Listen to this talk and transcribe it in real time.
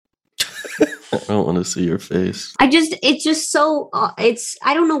I don't want to see your face. It's just so,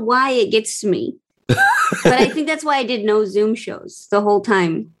 I don't know why it gets to me. But I think that's why I did no Zoom shows the whole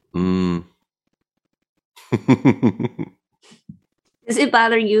time. Mm. Does it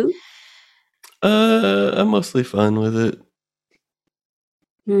bother you? I'm mostly fine with it.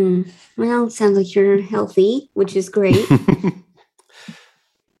 Well, it sounds like you're healthy, which is great.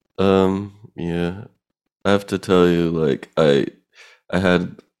 Yeah. I have to tell you, like, I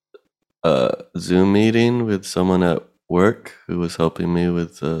had a Zoom meeting with someone at work who was helping me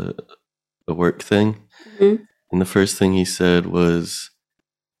with a work thing. Mm-hmm. And the first thing he said was,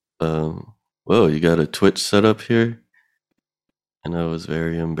 whoa, you got a Twitch set up here? And I was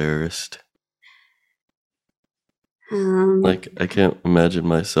very embarrassed. Like, I can't imagine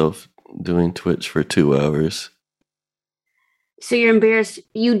myself doing Twitch for 2 hours. So you're embarrassed.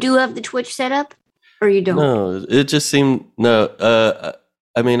 You do have the Twitch set up? Or you don't? No, it just seemed, no,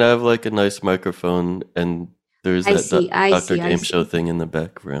 I mean, I have like a nice microphone and there's that Dr. Game Show thing in the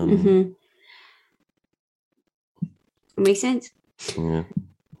background. Mm-hmm. Makes sense. Yeah.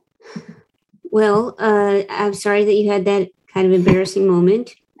 Well, I'm sorry that you had that kind of embarrassing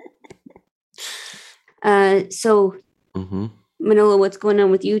moment. So, Manolo, what's going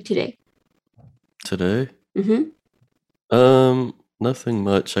on with you today? Today? Nothing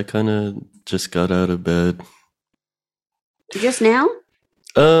much. I kind of just got out of bed. Just now?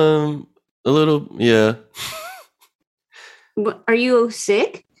 A little, yeah. Are you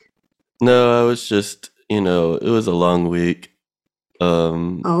sick? No, I was just, it was a long week.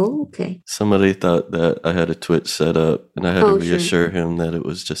 Okay. Somebody thought that I had a Twitch set up, and I had to reassure him that it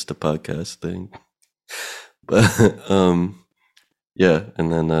was just a podcast thing. But yeah,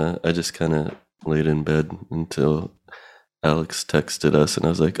 and then I just kind of laid in bed until Alex texted us, and I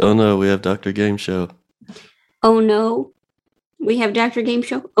was like, "Oh no, we have Dr. Game Show." Oh no, we have Dr. Game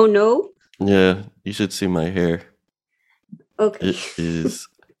Show. Oh no. Yeah, you should see my hair. Okay. It is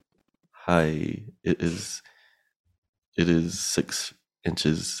high. It is 6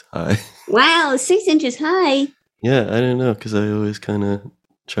 inches high. Wow, 6 inches high. Yeah, I don't know, because I always kind of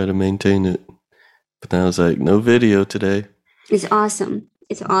try to maintain it. But now I was like, no video today. It's awesome.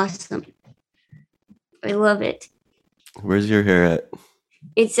 It's awesome. I love it. Where's your hair at?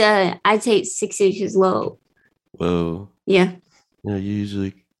 It's I'd say it's 6 inches low. Whoa. Yeah. Yeah, you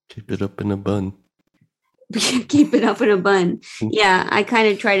usually keep it up in a bun. Keep it up in a bun. Yeah, I kind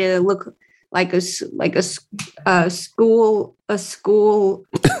of try to look like a school. What's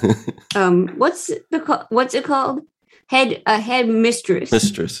it called? Head mistress.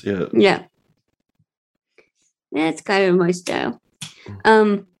 Mistress, yeah. Yeah. That's kind of my style.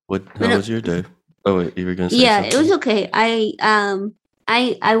 How was your day? Oh wait, you were gonna say something? It was okay.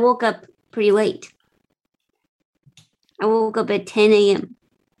 I woke up pretty late. I woke up at 10 a.m.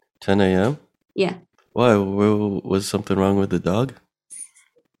 10 a.m.? Yeah. Why? Was something wrong with the dog?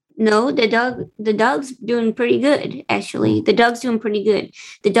 No, the dog's doing pretty good, actually. The dog's doing pretty good.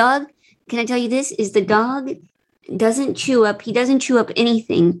 The dog, can I tell you this, is the dog doesn't chew up. He doesn't chew up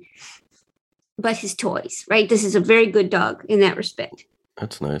anything but his toys, right? This is a very good dog in that respect.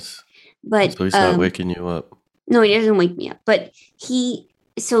 That's nice. But so he's not waking you up. No, he doesn't wake me up. But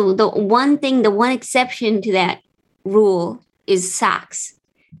the one exception to that rule is socks.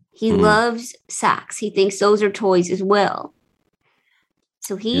 He loves socks. He thinks those are toys as well.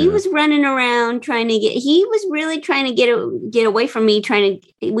 So he was running around he was really trying to get away from me,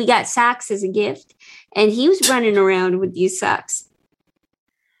 we got socks as a gift, and he was running around with these socks.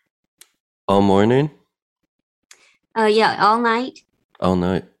 All morning? Yeah, all night. All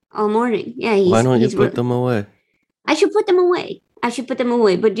night. All morning. Yeah. Why don't you put them away? I should put them away.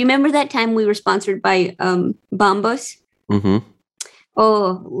 But do you remember that time we were sponsored by Bombas? Mm-hmm.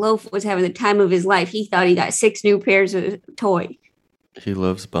 Oh, Loaf was having the time of his life. He thought he got 6 new pairs of toy. He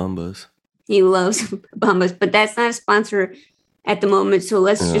loves Bombas. He loves Bombas, but that's not a sponsor at the moment, so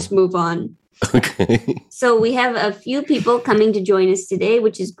let's just move on. Okay. So we have a few people coming to join us today,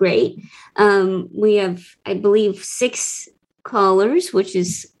 which is great. We have, I believe, 6 callers, which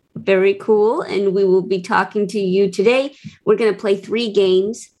is very cool, and we will be talking to you today. We're going to play 3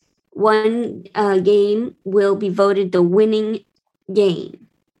 games. One game will be voted the winning game.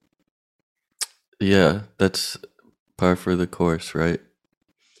 Yeah, that's par for the course, right?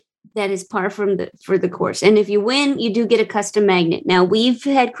 That is par for the course. And if you win, you do get a custom magnet. Now, we've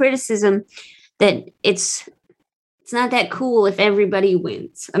had criticism that it's not that cool if everybody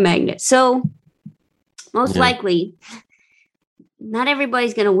wins a magnet. So most likely, not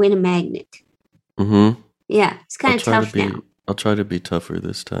everybody's going to win a magnet. Mm-hmm. Yeah, it's kind of tough now. I'll try to be tougher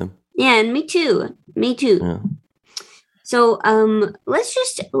this time. Yeah, and me too. Yeah. So let's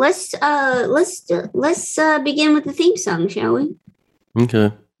begin with the theme song, shall we?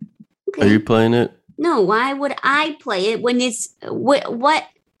 Okay. Are you playing it? No. Why would I play it when it's what?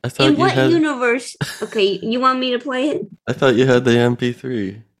 I thought what universe? Okay, you want me to play it? I thought you had the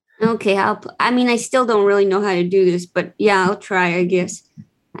MP3. Okay, I still don't really know how to do this, but yeah, I'll try. I guess.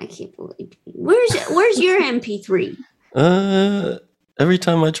 I can't believe. Where's your MP3? Every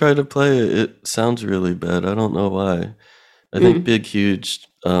time I try to play it, it sounds really bad. I don't know why. I think Big Huge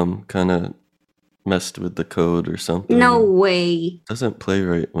kind of messed with the code or something. No way. It doesn't play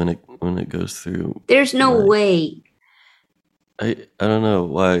right when it goes through. There's no way. I don't know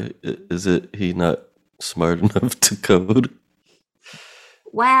why. Is it he not smart enough to code?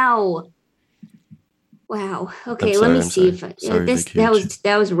 Wow. Okay, let me see if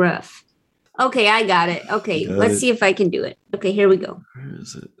that was rough. Okay, I got it. Okay, let's see if I can do it. Okay, here we go. Where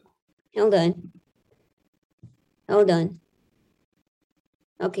is it? Hold on.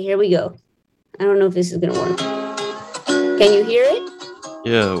 Okay, here we go. I don't know if this is gonna work. Can you hear it?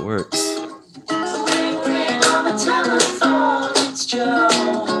 Yeah, it works.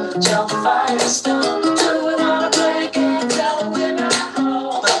 Joe Firestone, doing all the breaking, tell her we're not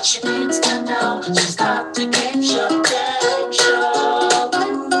home. But she needs to know she's got the game show, game show,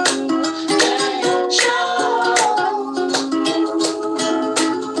 game show.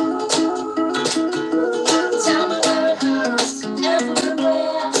 Tell me where it hurts,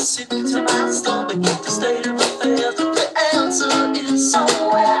 everywhere. Secrets of my storm beneath the state of affairs. The answer is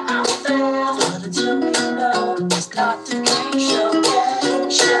somewhere out there. But until you know, she's got the game show.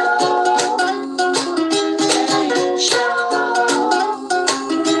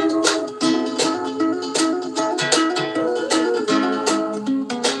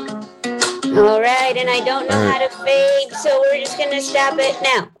 All right, and I don't know how to fade, so we're just gonna stop it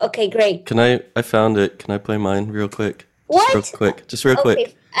now. Okay, great. I found it. Can I play mine real quick? What? Just real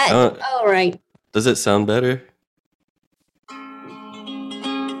quick. All right. Does it sound better?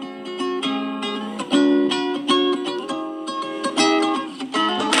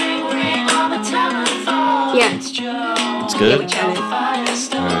 Yeah. It's good? Yeah,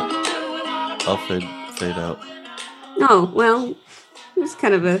 Alright. I'll fade out. Oh, well, it's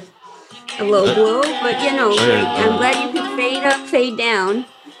kind of a low blow, but I'm glad you could fade up, fade down.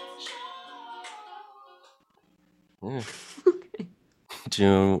 Yeah. Okay. Do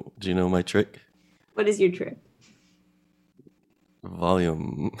you know my trick? What is your trick?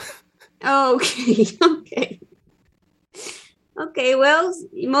 Volume. Okay. Okay, well,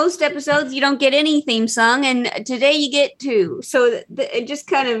 most episodes you don't get any theme song, and today you get two. So it just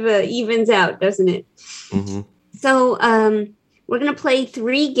kind of evens out, doesn't it? Mm-hmm. So we're going to play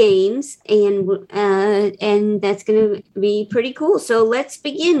 3 games, and that's going to be pretty cool. So let's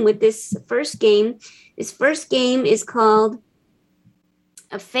begin with this first game. This first game is called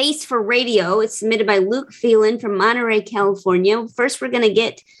A Face for Radio. It's submitted by Luke Phelan from Monterey, California. First, we're going to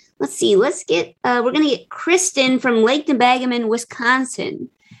get... we're going to get Kristen from Lake Nebagaman, Wisconsin,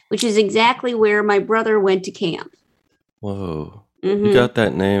 which is exactly where my brother went to camp. Whoa. Mm-hmm. You got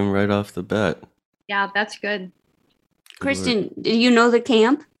that name right off the bat. Yeah, that's good. Kristen, do you know the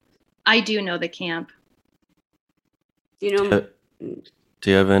camp? I do know the camp. Do you know? Do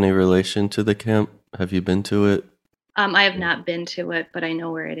you have any relation to the camp? Have you been to it? I have not been to it, but I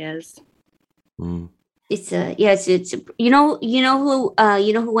know where it is. Mm. It's you know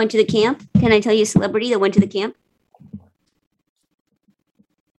who went to the camp? Can I tell you a celebrity that went to the camp?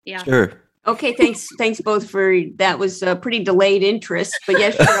 Yeah. Sure. Okay, thanks both for that. Was pretty delayed interest, but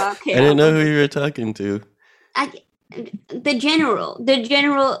yes, sure. Okay. I didn't know who you were talking to. The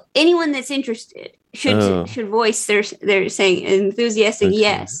general, anyone that's interested should voice their saying enthusiastic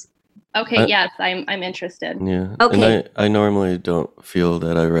yes. Okay, yes, I'm interested. Yeah. Okay. And I normally don't feel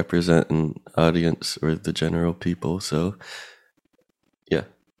that I represent an audience or the general people, so yeah.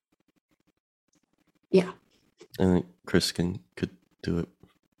 Yeah. I think Chris could do it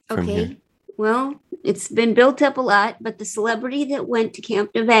from here. Well, it's been built up a lot, but the celebrity that went to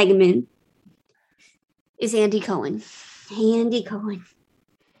Camp Nebagaman is Andy Cohen. Andy Cohen.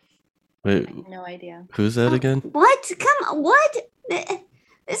 Wait. I have no idea. Who's that again? What? Come on, what?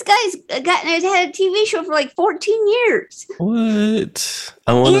 This guy's had a TV show for like 14 years. What?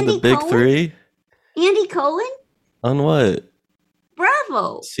 On one of the big 3? Andy Cohen? On what?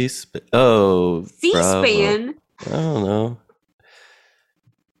 Bravo. C-SPAN. Oh, C-SPAN. I don't know.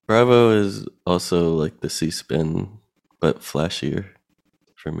 Bravo is also like the C-SPAN, but flashier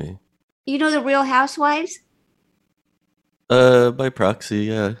for me. You know the Real Housewives? By proxy,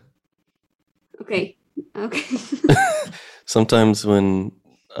 yeah. Okay. Sometimes when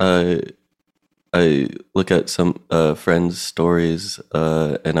I look at some friends' stories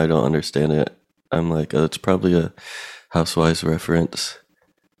and I don't understand it. I'm like, oh, it's probably a Housewives reference.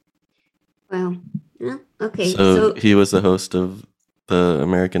 Well, okay. So he was the host of the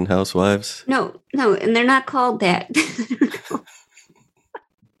American Housewives? No, and they're not called that.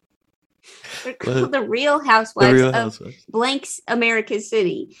 They're called the Real Housewives of Blank's America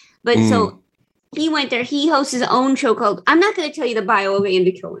City. But so he went there. He hosts his own show called. I'm not going to tell you the bio of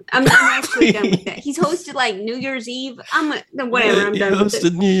Andy Cohen. I'm actually done with that. He's hosted like New Year's Eve. I'm done with it. He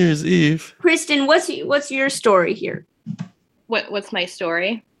hosted New Year's Eve. Kristen, what's your story here? What's my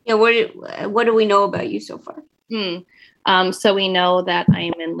story? Yeah, what do we know about you so far? So we know that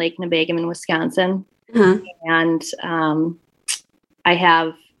I'm in Lake Nebagamon in Wisconsin, and I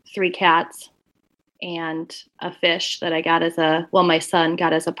have 3 cats and a fish that I got my son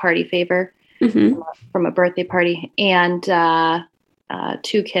got as a party favor from a birthday party, and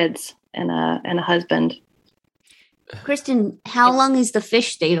 2 kids and a husband. Kristen, how long has the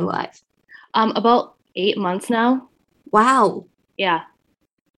fish stayed alive? About 8 months now. Wow. Yeah.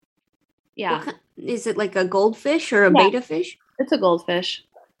 Is it like a goldfish or a betta fish? It's a goldfish.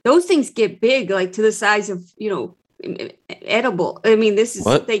 Those things get big, like to the size of, edible. I mean, this is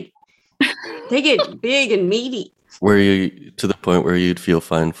they get big and meaty. Were you to the point where you'd feel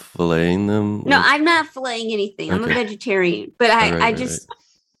fine filleting them? No, I'm not filleting anything. I'm a vegetarian, but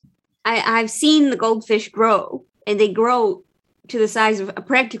I've seen the goldfish grow, and they grow to the size of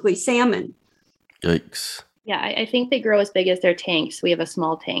practically salmon. Yikes. Yeah, I think they grow as big as their tanks. We have a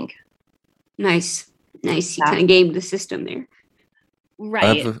small tank. Nice. You kind of gamed the system there.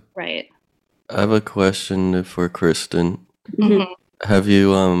 Right. I have a question for Kristen. Mm-hmm. Have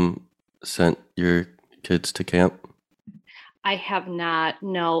you sent your kids to camp? I have not.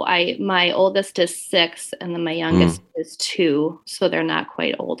 No, my oldest is 6, and then my youngest is 2, so they're not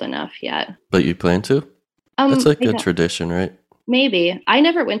quite old enough yet. But you plan to? That's like a tradition, right? Maybe. I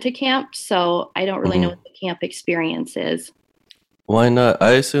never went to camp, so I don't really know what the camp experience is. Why not?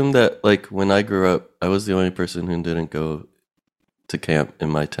 I assume that, like, when I grew up, I was the only person who didn't go to camp in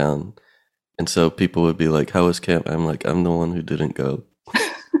my town. And so people would be like, how was camp? I'm like, I'm the one who didn't go.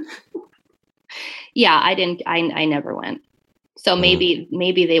 Yeah, I didn't. I never went. So maybe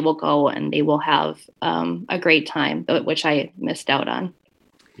they will go and they will have a great time, which I missed out on.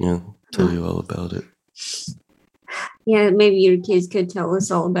 Yeah, tell you all about it. Yeah, maybe your kids could tell us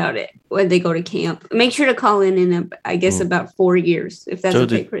all about it when they go to camp. Make sure to call in I guess, about 4 years, if that's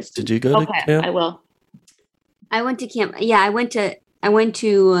okay, Kristen. Did you go to camp? I will. I went to camp. Yeah, I went to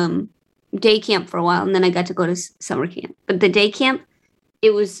day camp for a while, and then I got to go to summer camp. But the day camp,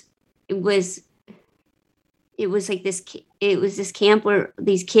 it was like this. It was this camp where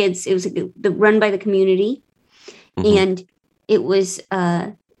these kids. It was run by the community, and it was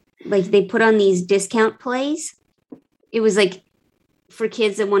like they put on these discount plays. It was like for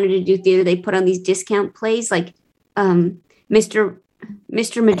kids that wanted to do theater. They put on these discount plays, like Mr.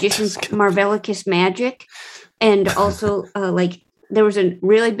 Magician's Marvelicus Magic, and also like there was a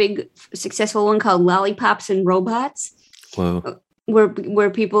really big successful one called Lollipops and Robots. Whoa. Where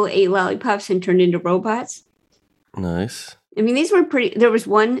people ate lollipops and turned into robots. Nice. I mean, these were pretty. There was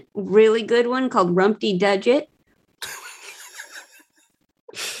one really good one called Rumpty Dudget.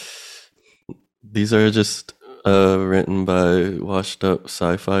 These are just written by washed up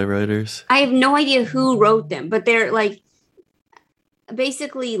sci-fi writers. I have no idea who wrote them, but they're like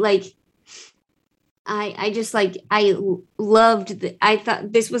basically like I loved I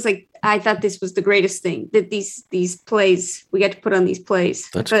thought this was the greatest thing, that these plays, we got to put on these plays.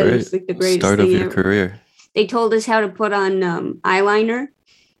 That's great. It was like the greatest start of your career. They told us how to put on eyeliner.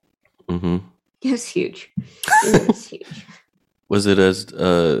 Mm-hmm. It was huge. It was huge. Was it as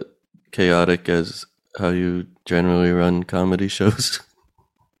chaotic as how you generally run comedy shows?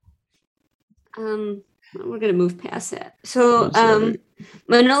 We're gonna move past that. So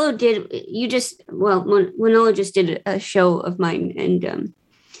Manolo Manolo just did a show of mine, and and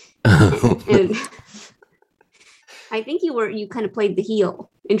I think you kind of played the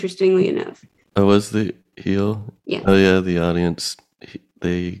heel, interestingly enough. I was the heel? Yeah. Oh yeah, the audience,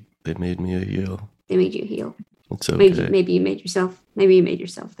 they made me a heel. They made you a heel. It's okay. Maybe you made yourself the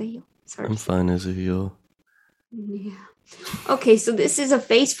heel. I'm fine as a heel. Yeah. Okay, so this is a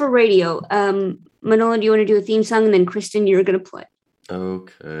face for radio. Manolo, do you want to do a theme song, and then Kristen, you're gonna play?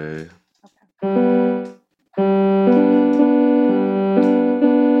 Okay.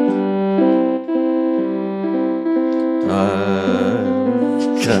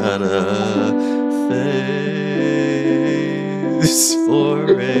 I've got a face for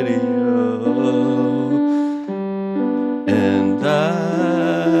radio, and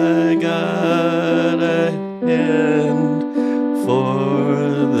I got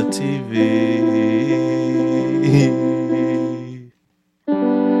TV.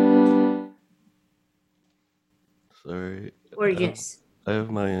 Sorry. Gorgeous. I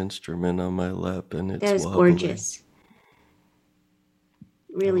have my instrument on my lap and it's That is wobbly. gorgeous.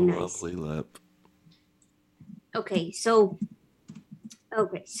 Really nice. Wobbly lap. Okay, so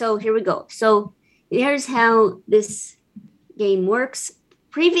here we go. So here's how this game works.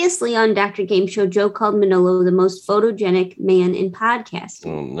 Previously on Dr. Game Show, Joe called Manolo the most photogenic man in podcasting.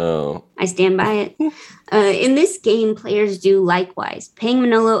 Oh, no. I stand by it. In this game, players do likewise, paying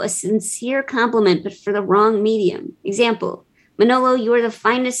Manolo a sincere compliment, but for the wrong medium. Example, Manolo, you are the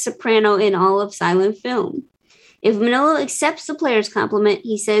finest soprano in all of silent film. If Manolo accepts the player's compliment,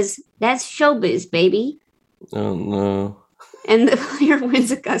 he says, that's showbiz, baby. Oh, no. And the player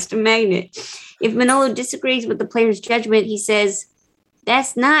wins a custom magnet. If Manolo disagrees with the player's judgment, he says,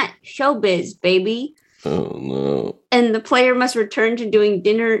 that's not showbiz, baby. Oh, no. And the player must return to doing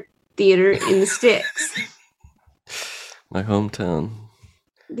dinner theater in the sticks. My hometown.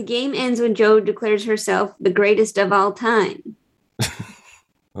 The game ends when Joe declares herself the greatest of all time.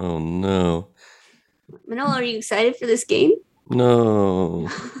 Oh, no. Manolo, are you excited for this game? No.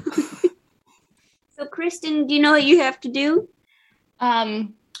 So, Kristen, do you know what you have to do?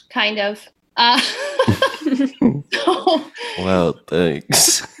 Kind of. Wow,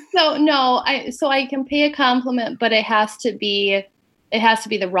 thanks. So no, I can pay a compliment, but it has to be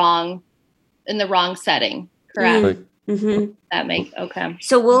in the wrong setting, correct? Mm-hmm. That makes okay.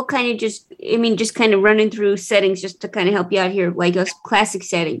 So we'll kind of just kind of running through settings just to kind of help you out here, like a classic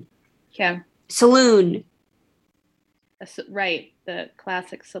setting. Okay. Saloon. Right, the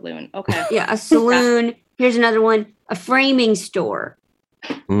classic saloon. Okay. Yeah, a saloon. Here's another one. A framing store.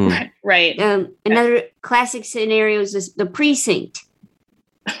 Right. Another classic scenario is the precinct.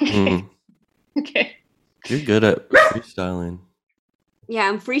 Okay. You're good at freestyling. Yeah,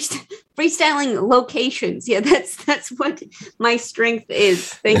 I'm freestyling locations. Yeah, that's what my strength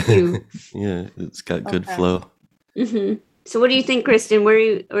is. Thank you. Yeah, it's got good flow. Mm-hmm. So, what do you think, Kristen? Where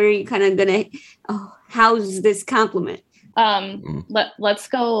are you kind of gonna house this compliment? Let's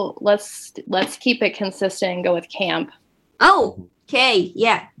go. Let's keep it consistent and go with camp. Oh, okay.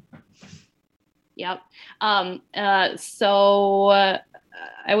 Yeah. Yep. So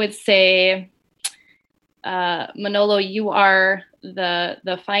I would say, Manolo, you are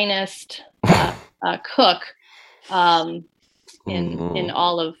the finest cook in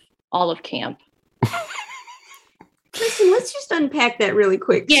all of camp. Listen, let's just unpack that really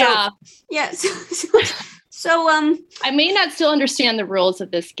quick. Yeah. So, I may not still understand the rules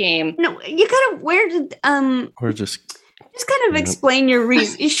of this game. No, you gotta Or just kind of explain your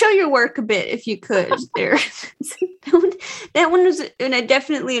reason. You show your work a bit if you could. There, that one was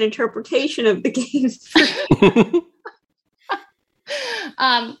definitely an interpretation of the game.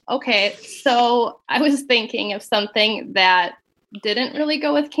 Okay, so I was thinking of something that didn't really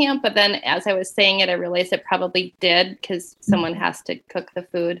go with camp, but then as I was saying it, I realized it probably did because someone has to cook the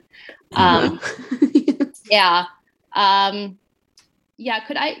food. Yeah. Yeah.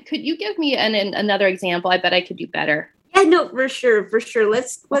 Could you give me another example? I bet I could do better. Yeah, no, for sure.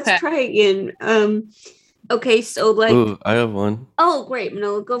 Let's try again. Okay, so like. Ooh, I have one. Oh, great,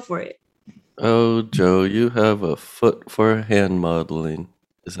 Manolo, go for it. Oh, Joe, you have a foot for hand modeling.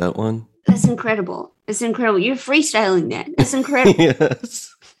 Is that one? That's incredible. It's incredible. You're freestyling that. That's incredible.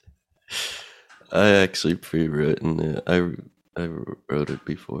 Yes. I actually pre-written it. I wrote it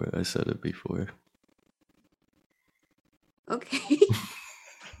before. I said it before. Okay.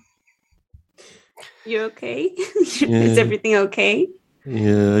 You okay? Yeah. Is everything okay?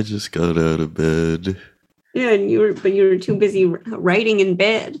 Yeah, I just got out of bed. Yeah, and you were too busy writing in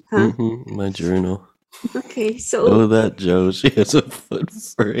bed, huh? Mm-hmm, my journal. Okay, so. Oh, that Joe. She has a foot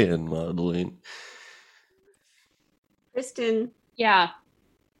for hand modeling. Kristen. Yeah.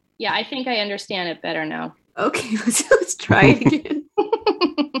 I think I understand it better now. Okay, let's try it again.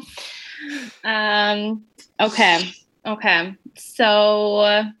 Okay. So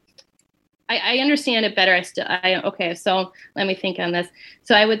I understand it better. Okay. So let me think on this.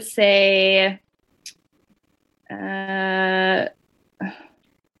 So I would say,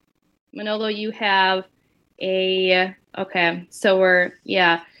 Manolo, you have okay. So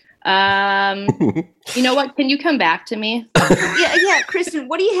you know what? Can you come back to me? Yeah, Kristen,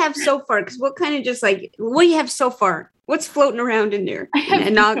 what do you have so far? Because what do you have so far? What's floating around in there?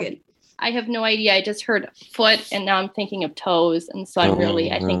 Noggin. I have no idea. I just heard foot, and now I'm thinking of toes, and so I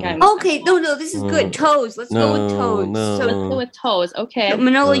think I'm okay. No, this is good. Toes. Let's go with toes. No. So let's go with toes. Okay, so,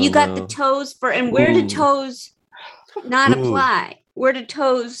 Manolo, you got the toes for, and where do toes not apply? Where do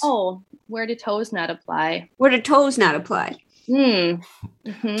toes? Oh, where do toes not apply? Where do toes not apply?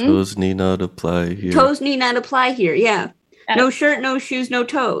 Mm-hmm. Toes need not apply here. Toes need not apply here. Yeah. No shirt, no shoes, no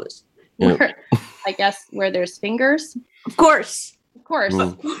toes. Yep. I guess where there's fingers. Of course. Of course.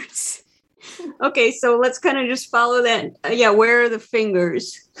 Of course. Okay, so let's kind of just follow that. Where are the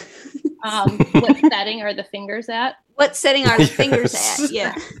fingers? What setting are the fingers at? What setting are the fingers at?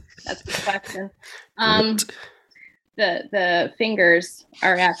 Yeah. That's the question. The fingers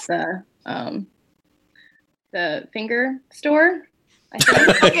are at the finger store, I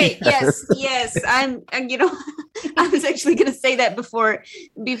think. Okay, yes. I'm I was actually going to say that before,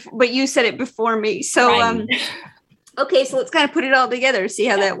 but you said it before me. So, right. Okay, so let's kind of put it all together, see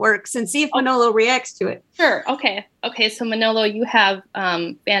how that works, and see if Manolo reacts to it. Sure. Okay. So Manolo, you have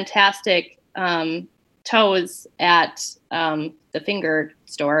fantastic toes at the finger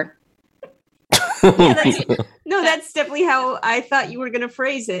store. That's definitely how I thought you were going to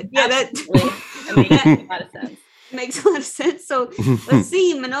phrase it. Yeah, that makes a lot of sense. Makes a lot of sense. So let's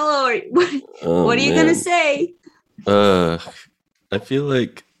see, Manolo, what are you going to say? I feel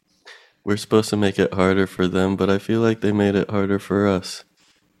like we're supposed to make it harder for them, but I feel like they made it harder for us.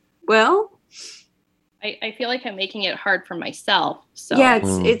 Well, I feel like I'm making it hard for myself. So yeah,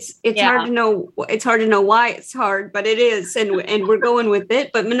 it's hard to know. It's hard to know why it's hard, but it is, and we're going with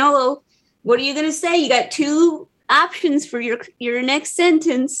it. But Manolo, what are you going to say? You got two options for your next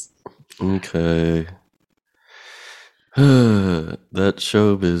sentence. Okay. That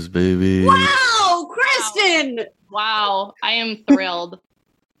showbiz, baby. Wow, Kristen! Wow, I am thrilled.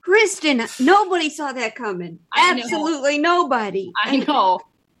 Kristen, nobody saw that coming. Absolutely nobody. I know.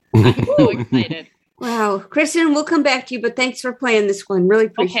 I'm so excited. Wow. Kristen, we'll come back to you, but thanks for playing this one. Really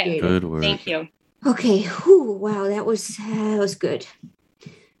appreciate it. Good work. Thank you. Okay. Whew, wow, that was good.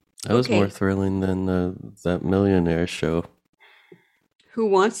 That was more thrilling than that millionaire show. Who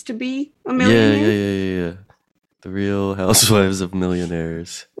Wants to Be a Millionaire? Yeah. The Real Housewives of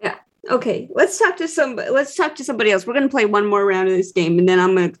Millionaires. Yeah. Okay. Let's talk to somebody else. We're going to play one more round of this game, and then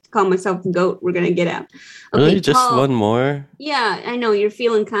I'm going to call myself the GOAT. We're going to get out. Okay, really? Just Paul, one more? Yeah, I know. You're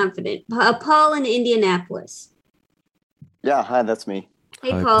feeling confident. Paul in Indianapolis. Yeah, hi, that's me.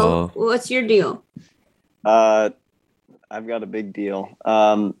 Hey, Hi, Paul. Paul. What's your deal? I've got a big deal.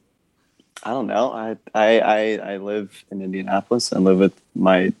 I don't know. I live in Indianapolis. I live with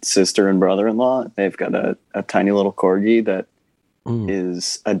my sister and brother-in-law. They've got a tiny little corgi that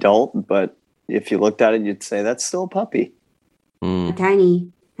is adult, but if you looked at it, you'd say that's still a puppy.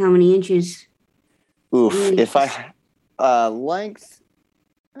 Tiny. How many inches? Oof. If I length,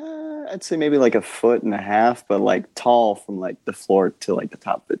 I'd say maybe like 1.5 feet, but like tall from like the floor to like the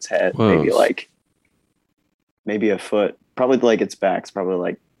top of its head. Whoa. Maybe a foot. Probably like its back's probably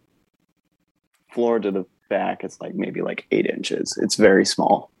like floor to the back. It's like maybe like 8 inches. It's very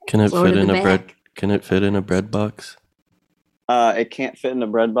small. Can it fit in a bread? Can it fit in a bread box? It can't fit in a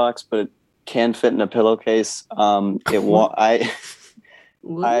bread box, but it can fit in a pillowcase. I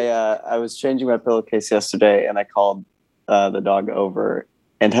was changing my pillowcase yesterday, and I called the dog over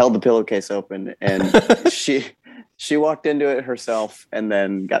and held the pillowcase open, and she walked into it herself and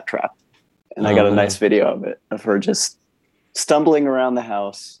then got trapped. And I got a nice video of it, of her just stumbling around the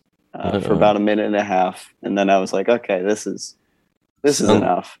house for about 1.5 minutes, and then I was like, okay, this is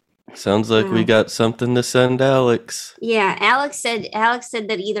enough. Sounds like we got something to send Alex. Yeah, Alex said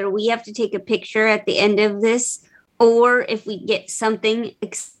that either we have to take a picture at the end of this, or if we get something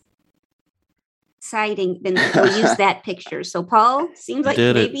exciting, then we'll use that picture. So, Paul, seems like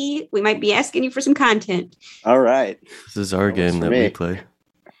maybe we might be asking you for some content. All right. This is our game that we play.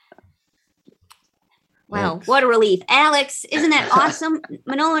 Wow, thanks. What a relief. Alex, isn't that awesome?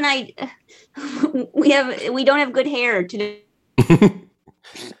 Manolo and I, we don't have good hair today.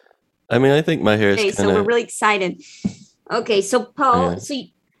 I mean, I think my hair is kind of... So we're really excited. Okay, so Paul,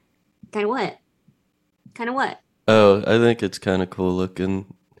 kind of what? Oh, I think it's kind of cool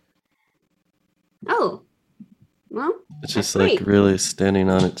looking. Oh, well, it's just like really standing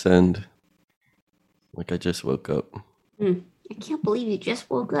on its end. Like I just woke up. I can't believe you just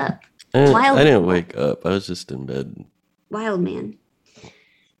woke up. I didn't wake up. I was just in bed. Wild man.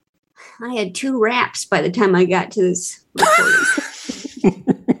 I had 2 wraps by the time I got to this recording.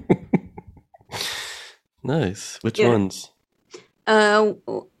 Nice. Which ones?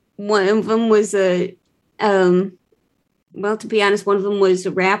 One of them was to be honest, one of them was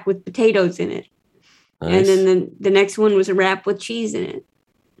a wrap with potatoes in it. Nice. And then the next one was a wrap with cheese in it.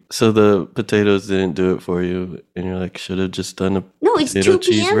 So the potatoes didn't do it for you, and you're like, should have just done a No, it's 2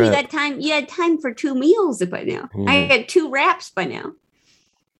 p.m. Wrap. You had time for 2 meals by now. I had 2 wraps by now.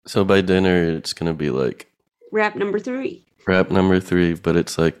 So by dinner, it's gonna be like wrap number 3. Wrap number 3, but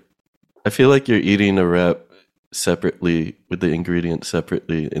it's like I feel like you're eating a wrap separately with the ingredients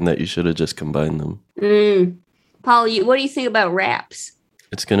separately, and that you should have just combined them. Paul, what do you think about wraps?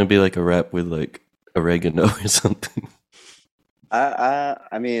 It's gonna be like a wrap with like oregano or something.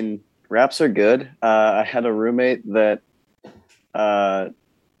 I mean, wraps are good. I had a roommate that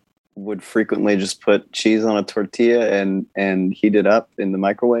would frequently just put cheese on a tortilla and heat it up in the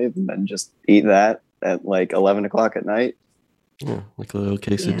microwave and then just eat that at like 11 o'clock at night. Yeah, like a little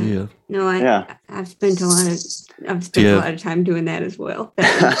quesadilla. No, I've spent a lot of time doing that as well.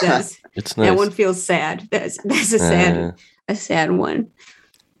 It's nice. That one feels sad. That's a sad one.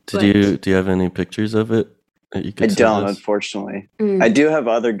 Do you have any pictures of it that you could? I don't, unfortunately. I do have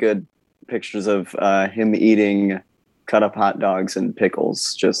other good pictures of him eating cut up hot dogs and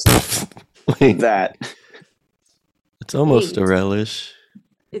pickles. Just that. It's almost a relish.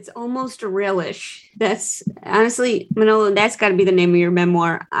 It's almost a relish. That's honestly, Manolo, that's got to be the name of your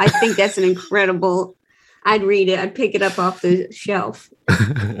memoir. I think that's an incredible. I'd read it. I'd pick it up off the shelf.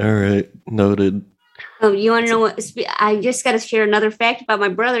 All right, noted. You want to know what? I just got to share another fact about my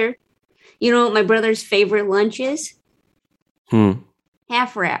brother. You know what my brother's favorite lunch is?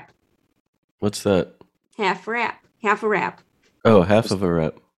 Half wrap. What's that? Half wrap. Half a wrap. Oh, half of a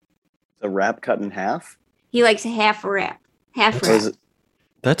wrap. A wrap cut in half? He likes a half a wrap. Half wrap.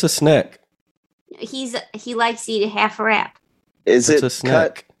 That's a snack. He likes to eat a half a wrap. Is it a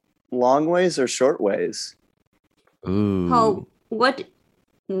snack? Cut long ways or short ways? Ooh. Oh, what?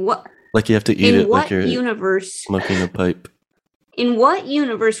 Like you have to eat it like you're universe? Smoking a pipe. In what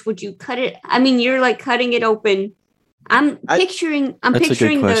universe would you cut it? I mean, you're like cutting it open. I'm picturing a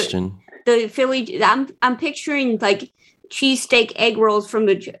good question. The Philly. I'm picturing like cheesesteak egg rolls from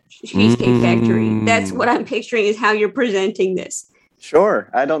the Cheesecake Factory. That's what I'm picturing is how you're presenting this. Sure.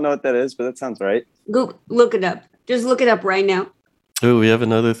 I don't know what that is, but that sounds right. Go look it up. Just look it up right now. Oh, we have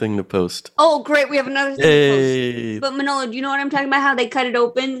another thing to post. Oh, great. We have another thing to post. But Manolo, do you know what I'm talking about? How they cut it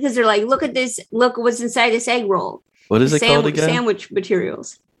open? Because they're like, look at this. Look what's inside this egg roll. What is it called again? Sandwich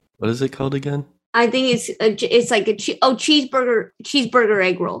materials. What is it called again? I think it's like a cheeseburger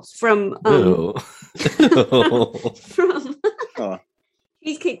egg rolls from from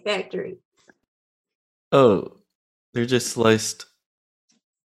Cheesecake Factory. Oh, they're just sliced.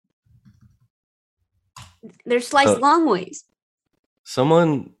 They're sliced long ways.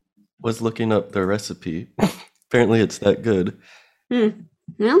 Someone was looking up the recipe. Apparently, it's that good. No,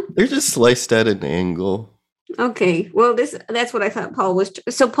 they're just sliced at an angle. Okay, well, that's what I thought Paul was.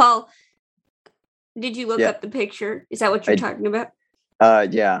 So, Paul, did you look up the picture? Is that what you're talking about?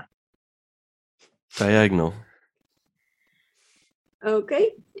 Yeah. Diagonal.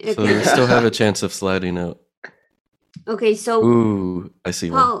 Okay. So you still have a chance of sliding out. Okay, so ooh, I see.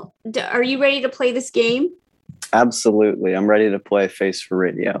 Paul, are you ready to play this game? Absolutely, I'm ready to play Face for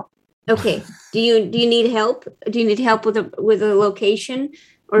Radio. Okay. Do you need help? Do you need help with a location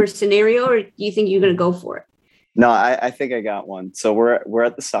or a scenario, or do you think you're going to go for it? No, I think I got one. So we're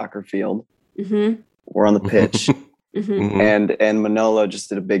at the soccer field. Mm-hmm. We're on the pitch, and Manolo just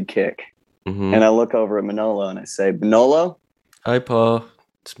did a big kick, and I look over at Manolo and I say, "Manolo, hi, Paul,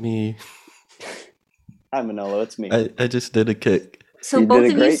 it's me." Hi, Manolo, it's me. I just did a kick. So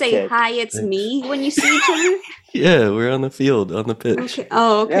both of you say kick. Hi, it's me when you see each other? Yeah, we're on the field, on the pitch. Okay.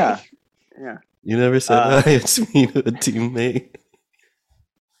 Oh, okay. Yeah. You never said hi, it's me to a teammate.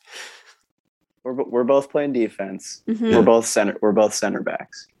 We're both playing defense. We're both center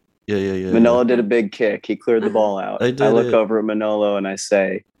backs. Yeah. Manolo did a big kick. He cleared the ball out. I look over at Manolo and I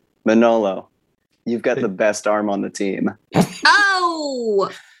say, Manolo, you've got the best arm on the team. Oh!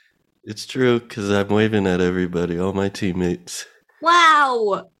 It's true, because I'm waving at everybody, all my teammates.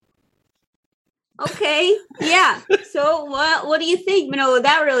 Wow. Okay. Yeah. So what do you think, Manolo?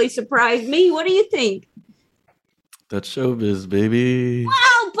 That really surprised me. What do you think? That's showbiz, baby.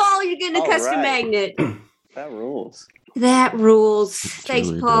 Wow, Paul, you're getting a custom magnet. That rules. That rules. Thanks,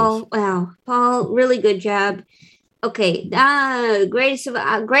 Paul. Does. Wow. Paul, really good job. Okay. Greatest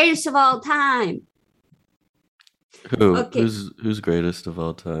of all time. Who? Okay. Who's greatest of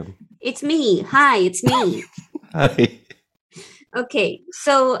all time? It's me. Hi, it's me. Hi. Okay,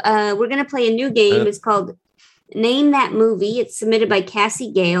 so we're going to play a new game. It's called Name That Movie. It's submitted by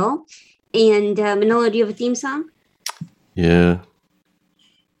Cassie Gale. And Manolo, do you have a theme song? Yeah.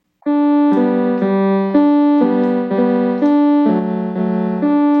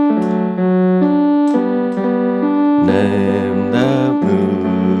 Name that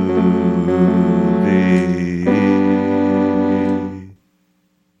movie.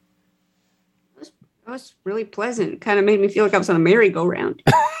 That was really pleasant. Kind of made me feel like I was on a merry-go-round.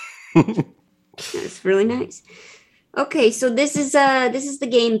 That's really nice. Okay, so this is the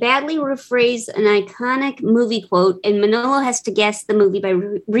game. Badly rephrase an iconic movie quote, and Manolo has to guess the movie by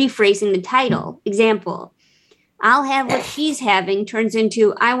rephrasing the title. Example: I'll have what she's having turns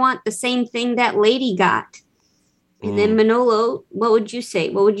into I want the same thing that lady got. And then Manolo, what would you say?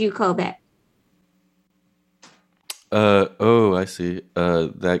 What would you call that? I see.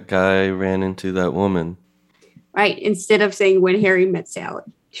 That guy ran into that woman. Right, instead of saying when Harry met Sally.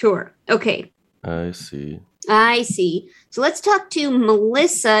 Sure. Okay. I see. So let's talk to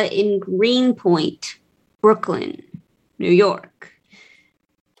Melissa in Greenpoint, Brooklyn, New York.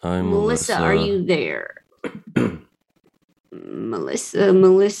 Hi, Melissa, Melissa. are you there? Melissa.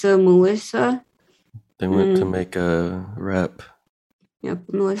 They went to make a rap. Yep,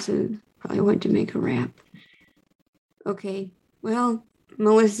 Melissa probably went to make a rap. Okay, well,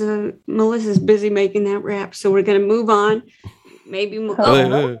 Melissa's busy making that rap, so we're gonna move on. Maybe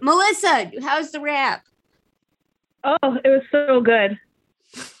Melissa, how's the rap? Oh, it was so good.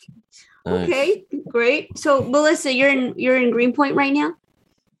 Nice. Okay, great. So Melissa, you're in Greenpoint right now?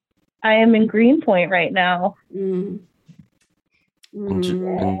 I am in Greenpoint right now.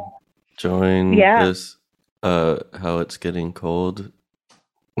 Enjoying this how it's getting cold.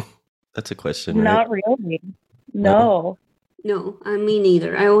 That's a question, Not right? really. No. No, me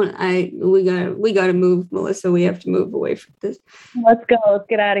neither. We gotta move, Melissa. We have to move away from this. Let's go. Let's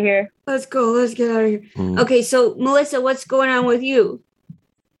get out of here. Let's go. Let's get out of here. Okay, so Melissa, what's going on with you?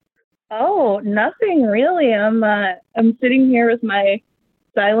 Oh, nothing really. I'm sitting here with my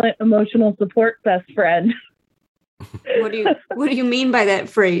silent emotional support best friend. What do you mean by that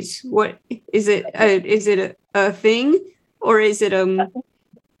phrase? What is it? Is it a thing, or is it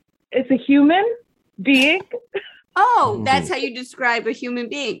It's a human being. Oh, that's how you describe a human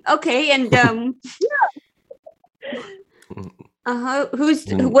being. Okay, and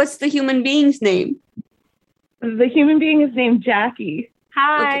what's the human being's name? The human being is named Jackie.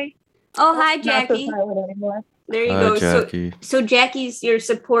 Hi. Okay. Oh, hi, Jackie. Not so silent anymore. There you go. Jackie. So Jackie's your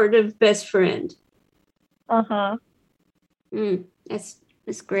supportive best friend. Uh-huh. That's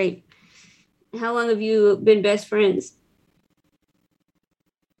great. How long have you been best friends?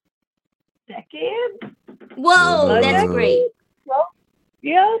 Decade? Whoa, that's great. 12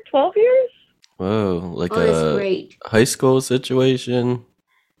 years? Whoa, like that's great. High school situation?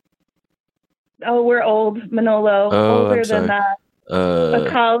 Oh, we're old, Manolo. Older than that. A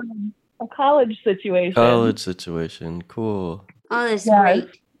college situation. College situation. Cool. Oh, that's great.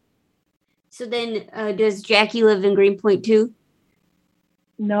 So then, does Jackie live in Greenpoint too?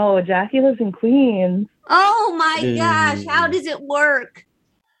 No, Jackie lives in Queens. Oh my gosh, how does it work?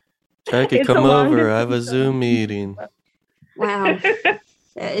 Jackie, come over. I have a Zoom meeting. Wow.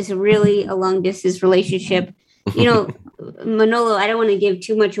 That is really a long distance relationship. You know, Manolo, I don't want to give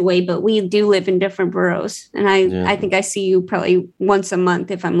too much away, but we do live in different boroughs. And I think I see you probably once a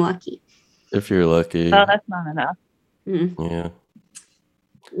month if I'm lucky. If you're lucky. Oh, that's not enough. Yeah.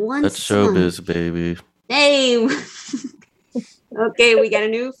 That's showbiz, baby. Hey. Okay, we got a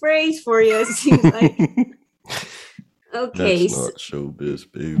new phrase for you, it seems like. Okay. That's not showbiz,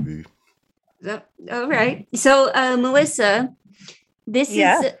 baby. All right. So, Melissa,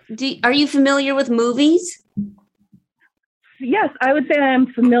 are you familiar with movies? Yes, I would say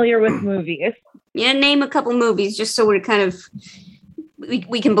I'm familiar with movies. Yeah, name a couple movies just so we're kind of,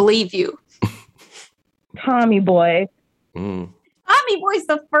 we can believe you. Tommy Boy. Tommy Boy's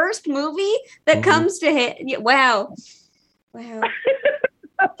the first movie that comes to head. Yeah, wow.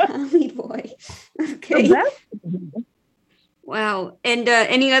 Tommy Boy. Okay. Wow. And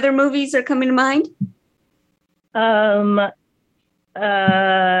any other movies are coming to mind?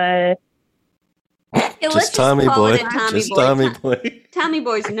 Just Tommy Boy. Tommy Boy. Tommy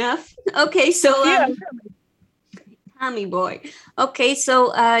Boy's enough. Okay, so Tommy Boy. Okay,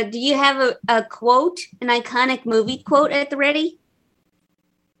 so do you have a quote, an iconic movie quote at the ready?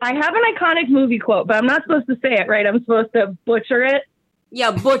 I have an iconic movie quote, but I'm not supposed to say it, right? I'm supposed to butcher it.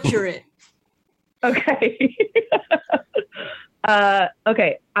 Yeah, butcher it. Okay.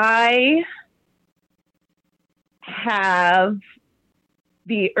 Okay. I have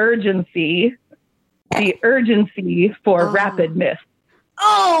the urgency for rapid miss.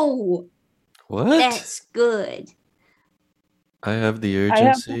 Oh, what? That's good. I have the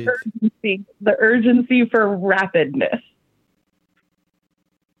urgency. The urgency for rapid miss.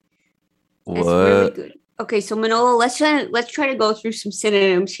 That's really good. Okay, so Manolo, let's try to go through some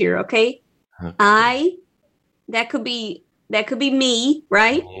synonyms here. Okay, that could be me,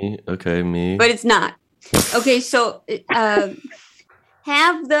 right? Me. Okay, me. But it's not. Okay, so that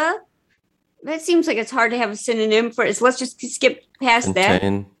seems like it's hard to have a synonym for it. So let's just skip past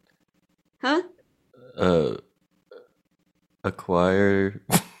Contain. that. Huh? Acquire.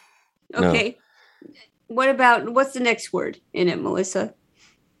 Okay. No. What's the next word in it, Melissa?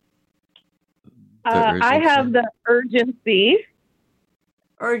 I have the urgency.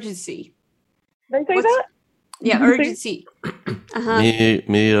 Urgency. Did I say that? Yeah, urgency.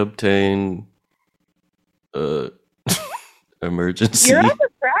 Me obtain emergency. You're on the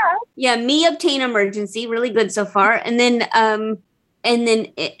track. Yeah, me obtain emergency. Really good so far. And then I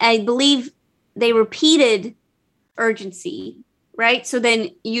believe they repeated urgency, right? So then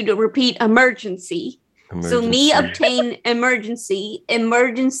you'd repeat emergency. So me obtain emergency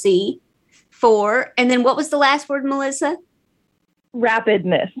for, and then what was the last word, Melissa?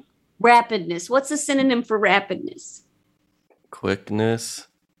 Rapidness. Rapidness. What's the synonym for rapidness? Quickness.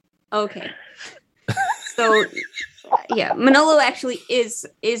 Okay. So yeah, Manolo actually is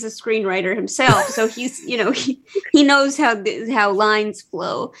a screenwriter himself, so he's he knows how lines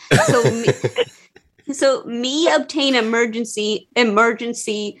flow. So me obtain emergency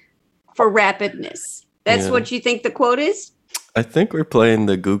for rapidness. That's what you think the quote is? I think we're playing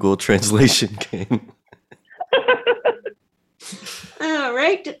the Google translation game. All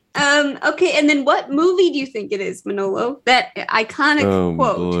right. Okay, and then what movie do you think it is, Manolo? That iconic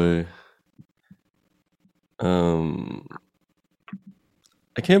quote. Oh boy.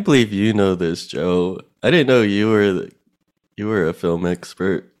 I can't believe you know this, Joe. I didn't know you were a film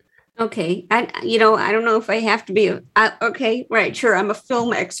expert. Okay, I don't know if I have to be okay, right, sure, I'm a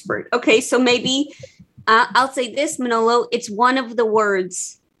film expert. Okay, so maybe I'll say this, Manolo, it's one of the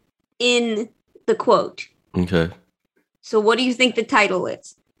words in the quote. Okay. So what do you think the title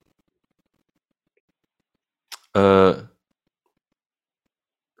is?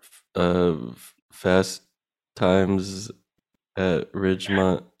 Fast Times at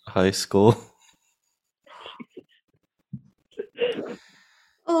Ridgemont High School.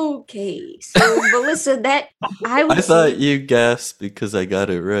 Okay, so Melissa, that I thought you gasped because I got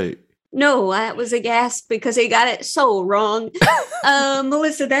it right. No, that was a gasp because I got it so wrong.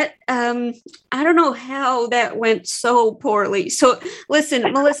 Melissa, that I don't know how that went so poorly. So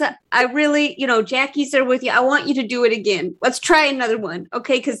listen, Melissa, I really, Jackie's there with you. I want you to do it again. Let's try another one,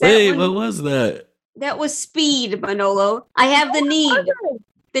 okay? Because what was that? That was speed, Manolo. I have the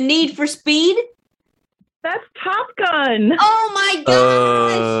need for speed. That's Top Gun. Oh my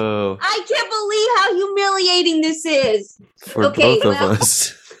gosh! I can't believe how humiliating this is. For both of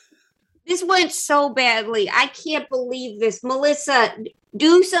us. This went so badly. I can't believe this. Melissa,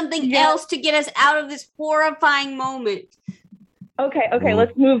 do something else to get us out of this horrifying moment. Okay,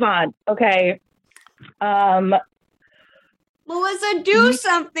 let's move on. Okay. Melissa, do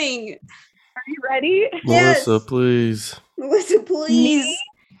something. Are you ready? Melissa, please. Melissa, please. Me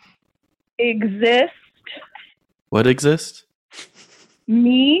exist. What exists?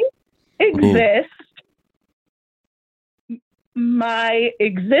 Me exist. My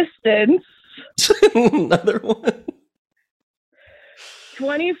existence. Another one.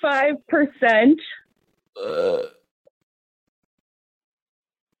 25%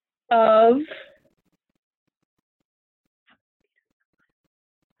 of.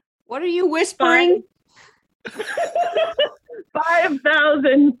 What are you whispering?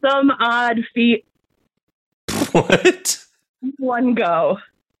 5,000 some odd feet. What? One go.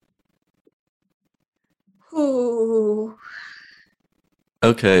 Ooh.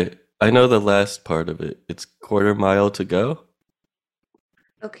 Okay, I know the last part of it. It's quarter mile to go.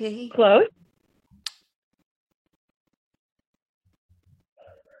 Okay. Close.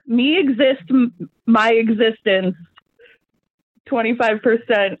 Me exist, my existence,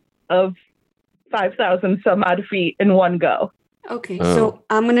 25% of 5,000 some odd feet in one go. Okay, so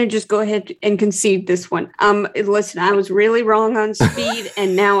I'm going to just go ahead and concede this one. Listen, I was really wrong on speed,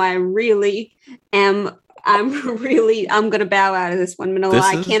 and now I really am. I'm going to bow out of this one, Manolo.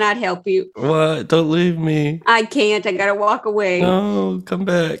 I cannot help you. What? Don't leave me. I can't. I got to walk away. No, come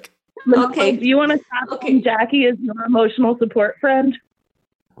back. Manolo, okay. Do you want to tap in Jackie as your emotional support friend?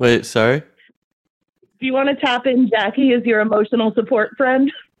 Wait, sorry? Do you want to tap in Jackie as your emotional support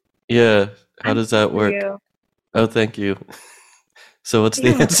friend? Yeah. How does that work? Oh, thank you. So what's the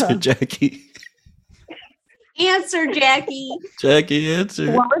answer, Jackie? Answer, Jackie. Jackie,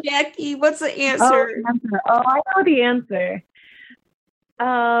 answer. Jackie, what's the answer? Oh, I know the answer.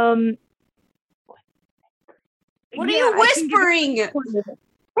 What are you whispering? Jackie's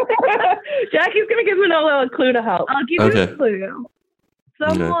going to give Manolo a clue to help. I'll give you a clue.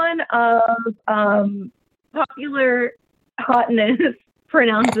 Someone of popular hotness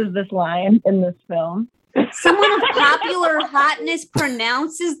pronounces this line in this film. Someone of popular hotness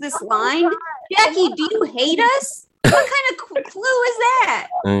pronounces this line? Jackie, do you hate us? What kind of clue is that?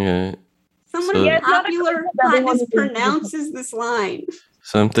 Okay. Someone popular hotness pronounces this line.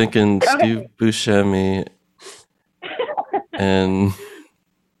 So I'm thinking Steve Buscemi, and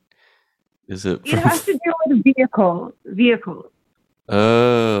is it? It has to do with vehicles.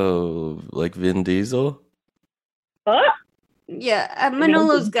 Oh, like Vin Diesel? Yeah,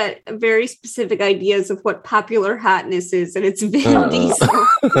 Manolo's got very specific ideas of what popular hotness is, and it's Vin Diesel.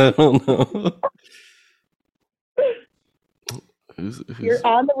 I don't know. Who's... You're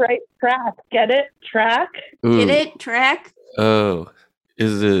on the right track. Get it? Track? Ooh. Get it? Track? Oh,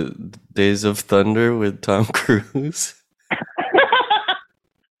 is it Days of Thunder with Tom Cruise?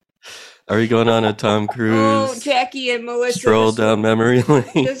 Are we going on a Tom Cruise? Oh, Jackie and Melissa. Stroll down memory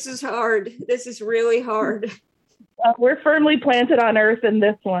lane. This is hard. This is really hard. We're firmly planted on Earth in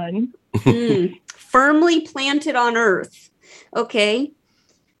this one. Firmly planted on Earth. Okay.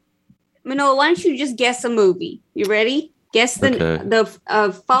 Manoa, why don't you just guess a movie? You ready? Guess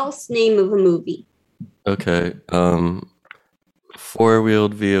the false name of a movie. Okay.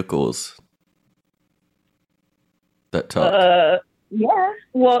 Four-wheeled vehicles that talk. Yeah.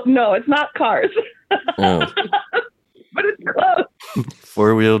 Well, no, it's not cars. Oh. But it's close.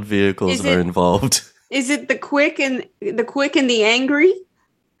 Four-wheeled vehicles are involved. Is it the quick and the angry?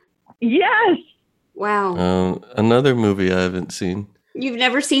 Yes. Wow. Another movie I haven't seen. You've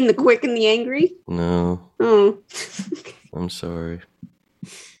never seen The Quick and the Angry? No. Oh. I'm sorry.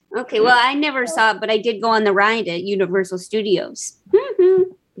 Okay, well, I never saw it, but I did go on the ride at Universal Studios.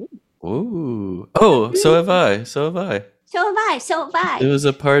 Ooh. Oh, so have I. So have I. It was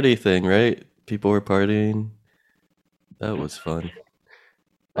a party thing, right? People were partying. That was fun.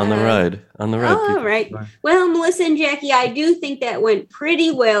 On the ride. All right. Well, Melissa and Jackie, I do think that went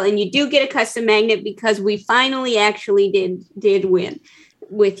pretty well, and you do get a custom magnet because we finally actually did win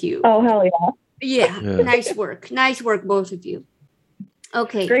with you. Oh, hell yeah. Yeah. Nice work, both of you.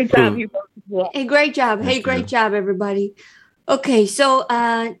 Okay. Great job, you both. Hey, great job. Great job, everybody. Okay, so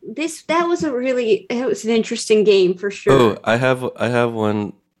that was an interesting game for sure. Oh, I have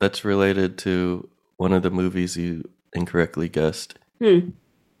one that's related to one of the movies you incorrectly guessed.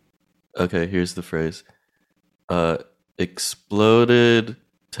 Okay, here's the phrase. Exploded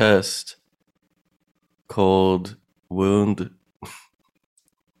test cold wound.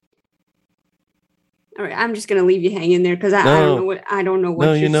 All right, I'm just gonna leave you hanging there because I don't know what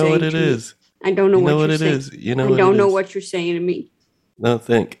No, you're you know saying what it is. I don't know what you're it saying. is. You know I what don't it know is. what you're saying to me. No,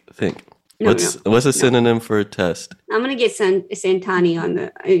 think. What's a synonym for a test? I'm gonna get Santani on the.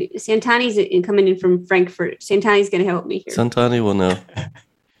 Santani's coming in from Frankfurt. Santani's gonna help me here. Santani will know.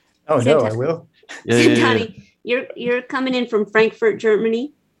 Oh no, I will. Yeah, Santani, you're coming in from Frankfurt,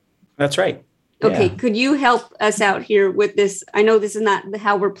 Germany. That's right. Okay, Yeah. could you help us out here with this? I know this is not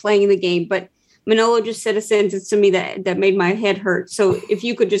how we're playing the game, but Manolo just said a sentence to me that made my head hurt. So if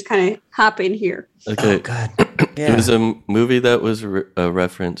you could just kind of hop in here. Okay. Oh God. It was a movie that was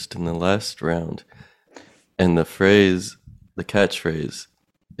referenced in the last round, and the catchphrase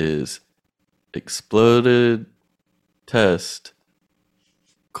is "exploded test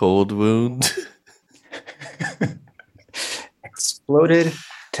cold wound." Exploded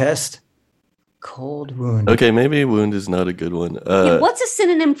test cold wound. Okay, maybe wound is not a good one. What's a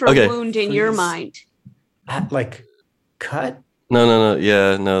synonym for wound in your mind? Like cut? No.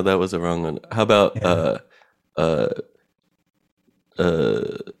 Yeah, no, that was the wrong one. How about a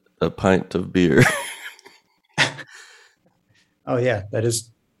pint of beer? Oh yeah, that is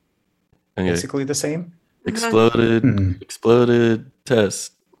basically the same. Exploded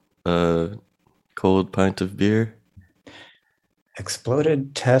test cold pint of beer.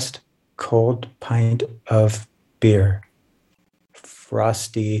 Exploded test cold pint of beer.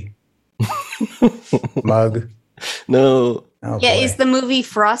 Frosty mug. No. Oh, yeah, boy. is the movie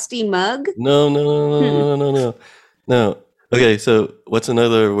Frosty Mug? No. Okay, so what's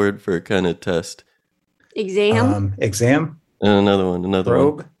another word for kind of test? Exam? Exam? And another one.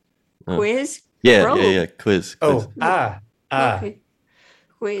 Probe? Quiz? Yeah, Probe. yeah. Quiz. Oh, Okay.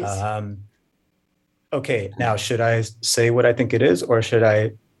 Quiz. Okay, now should I say what I think it is, or should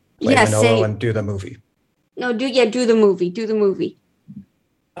I play Manolo and do the movie? No, do the movie. Do the movie.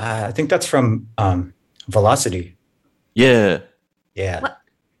 I think that's from Velocity. Yeah. Yeah. What?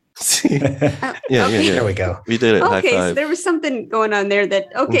 Yeah. There we go. We did it. High Okay, five. so there was something going on there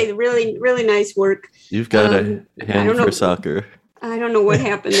really, really nice work. You've got a hand for soccer. I don't know what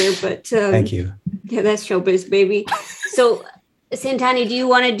happened there, but thank you. Yeah, that's showbiz, baby. So, Santani, do you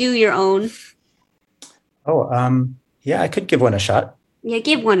want to do your own? Oh, yeah, I could give one a shot. Yeah,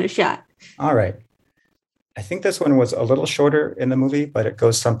 give one a shot. All right. I think this one was a little shorter in the movie, but it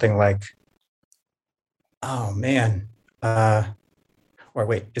goes something like, oh man, Or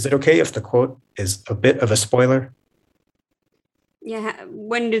wait, is it okay if the quote is a bit of a spoiler? Yeah.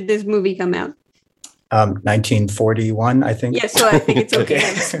 When did this movie come out? 1941, I think. Yeah, so I think it's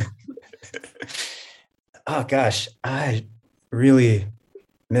okay. Oh gosh, I really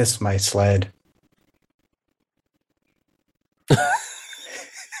miss my sled.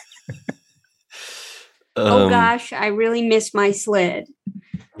 Oh gosh, I really miss my sled.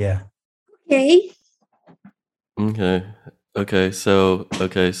 Yeah. Okay. So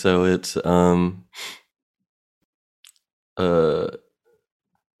it's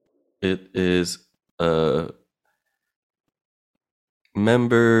it is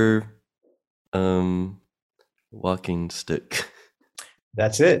member walking stick.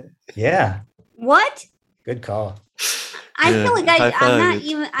 That's it. Yeah. What? Good call. I feel like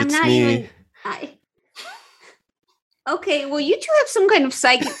I'm not even. Okay, well, you two have some kind of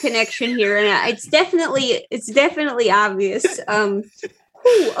psychic connection here, and it's definitely obvious.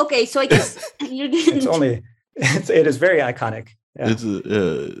 Okay, so I guess you didn't. It is very iconic. Yeah.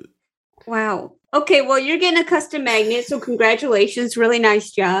 Wow. Okay, well, you're getting a custom magnet, so congratulations. Really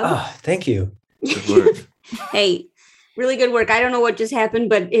nice job. Oh, thank you. Good work. Hey, really good work. I don't know what just happened,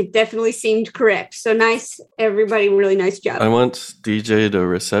 but it definitely seemed correct. So nice, everybody. Really nice job. I once DJ'd a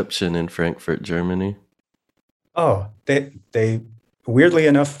reception in Frankfurt, Germany. Oh, they weirdly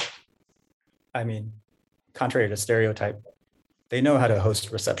enough, I mean, contrary to stereotype, they know how to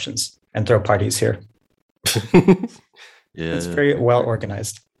host receptions and throw parties here. Yeah, it's very well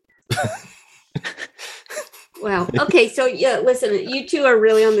organized. Wow. Okay, so yeah, listen, you two are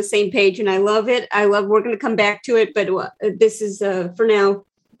really on the same page, and I love it. We're going to come back to it, but this is for now.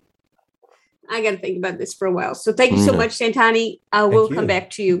 I got to think about this for a while. So thank you so much, Santani. We'll come back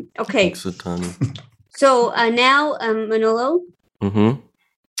to you. Okay. Thanks, Santani. So now, Manolo. Mm-hmm.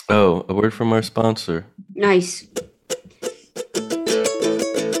 Oh, a word from our sponsor. Nice.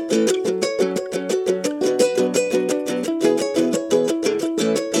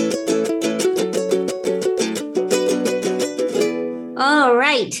 All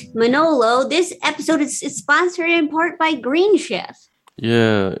right, Manolo, this episode is sponsored in part by Green Chef.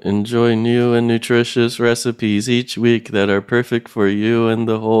 Yeah, enjoy new and nutritious recipes each week that are perfect for you and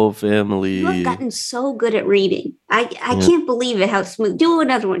the whole family. You have gotten so good at reading. I can't believe it, how smooth. Do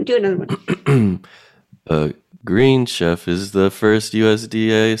another one. Green Chef is the first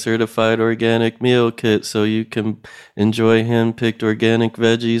USDA certified organic meal kit, so you can enjoy hand-picked organic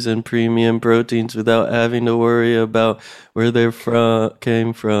veggies and premium proteins without having to worry about where they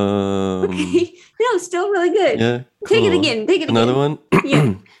came from. Okay, no, still really good. Yeah, cool. Take it again. Another one?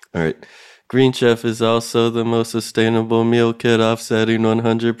 Yeah. All right. Green Chef is also the most sustainable meal kit, offsetting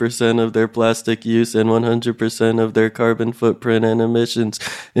 100% of their plastic use and 100% of their carbon footprint and emissions.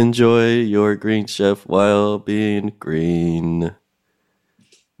 Enjoy your Green Chef while being green.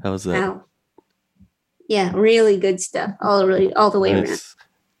 How's that? Wow. Yeah, really good stuff. All the way around.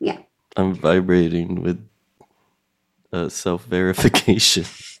 Yeah. I'm vibrating with self-verification.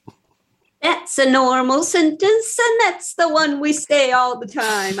 That's a normal sentence, and that's the one we say all the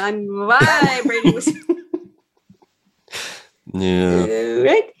time. I'm vibrating with. Yeah.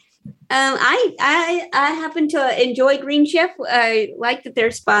 Right. I happen to enjoy Green Chef. I like that they're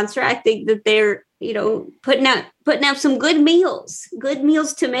a sponsor. I think that they're putting out some good meals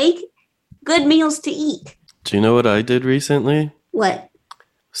to make, good meals to eat. Do you know what I did recently? What?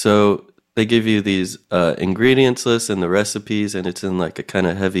 So they give you these ingredients lists and the recipes, and it's in like a kind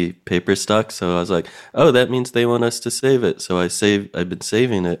of heavy paper stock. So I was like, oh, that means they want us to save it. So I've been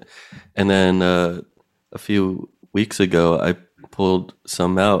saving it. And then a few weeks ago, I pulled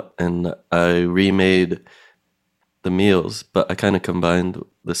some out and I remade the meals, but I kind of combined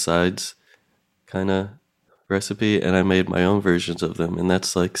the sides kind of recipe, and I made my own versions of them. And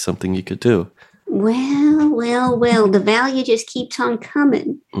that's like something you could do. Well, the value just keeps on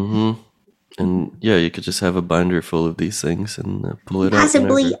coming. Mm-hmm. And yeah, you could just have a binder full of these things and pull it out.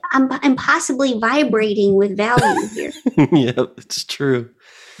 I'm possibly vibrating with value here. Yeah, it's true.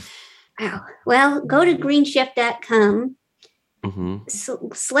 Wow. Well, go to greenchef.com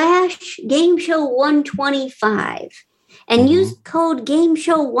 /GameShow125 and use code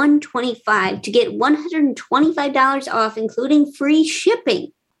GameShow125 to get $125 off, including free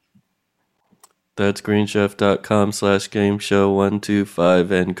shipping. That's greenchef.com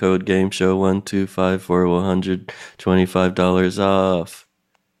 /GameShow125 and code GameShow125 for $125 off.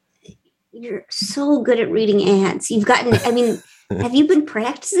 You're so good at reading ads. Have you been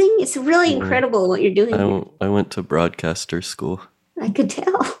practicing? It's really incredible what you're doing. I went to broadcaster school. I could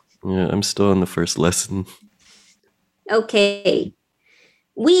tell. Yeah, I'm still in the first lesson. Okay.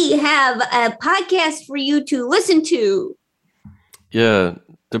 We have a podcast for you to listen to. Yeah,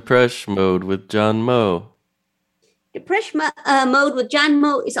 Depresh Mode with John Moe. Depression Mode with John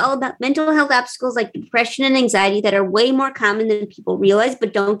Moe is all about mental health obstacles like depression and anxiety that are way more common than people realize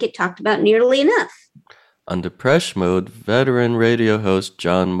but don't get talked about nearly enough. On Depresh Mode, veteran radio host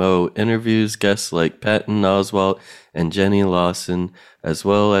John Moe interviews guests like Patton Oswalt and Jenny Lawson, as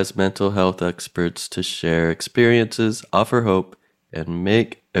well as mental health experts to share experiences, offer hope, and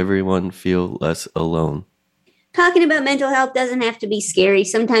make everyone feel less alone. Talking about mental health doesn't have to be scary.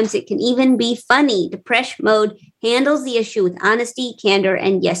 Sometimes it can even be funny. Depresh Mode handles the issue with honesty, candor,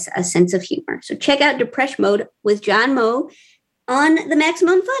 and yes, a sense of humor. So check out Depresh Mode with John Moe on the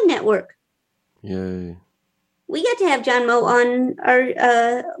Maximum Fun Network. Yay. We got to have John Moe on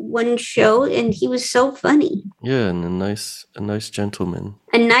our one show, and he was so funny. Yeah, and a nice gentleman.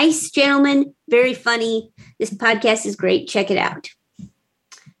 A nice gentleman, very funny. This podcast is great. Check it out.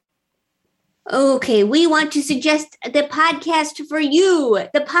 Okay, we want to suggest the podcast for you.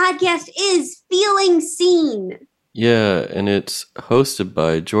 The podcast is Feeling Seen. Yeah, and it's hosted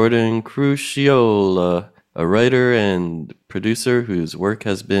by Jordan Crucchiola, a writer and producer whose work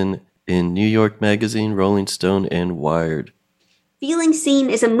has been in New York Magazine, Rolling Stone, and Wired. Feeling Seen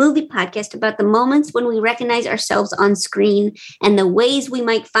is a movie podcast about the moments when we recognize ourselves on screen and the ways we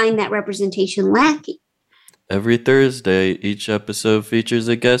might find that representation lacking. Every Thursday, each episode features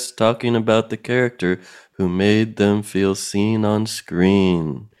a guest talking about the character who made them feel seen on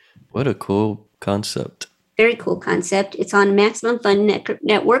screen. What a cool concept. Very cool concept. It's on Maximum Fun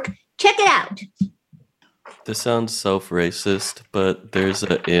Network. Check it out. This sounds self-racist, but there's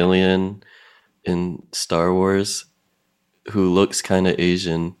an alien in Star Wars who looks kind of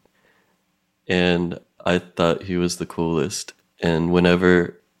Asian, and I thought he was the coolest. And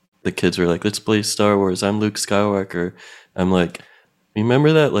whenever the kids were like, let's play Star Wars, I'm Luke Skywalker, I'm like,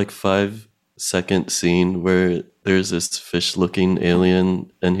 remember that like 5-second scene where there's this fish-looking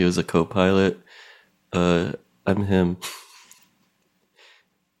alien and he was a co-pilot? I'm him.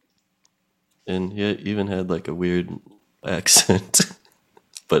 And he even had like a weird accent,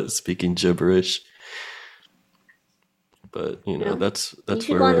 but speaking gibberish. But you know, that's you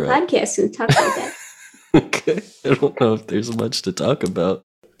should where go on we're the at. podcast and talk about that. Okay, I don't know if there's much to talk about.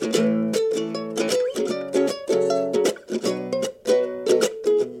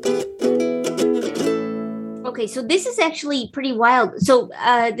 Okay, so this is actually pretty wild. So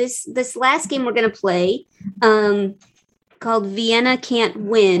this last game we're going to play, called Vienna Can't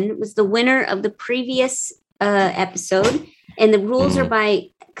Win, was the winner of the previous episode, and the rules are by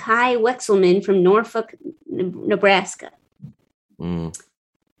Kai Wexelman from Norfolk, Nebraska.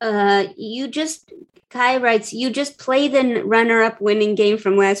 Kai writes, you just play the runner-up winning game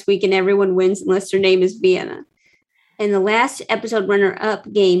from last week and everyone wins unless their name is Vienna. And the last episode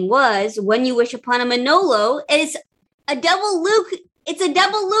runner-up game was When You Wish Upon a Manolo. It's a double Luke. It's a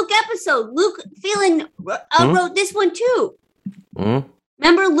double Luke episode. Luke Phelan wrote this one too.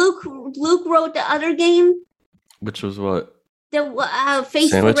 Remember Luke wrote the other game? Which was what? The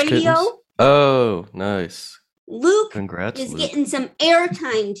Face Sandwich for Radio. Kittens? Oh, nice. Luke Congrats, is Luke. getting some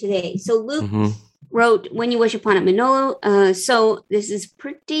airtime today. So Luke wrote When You Wish Upon a Manolo. So this is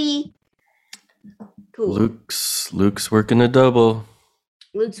pretty cool. Luke's working a double.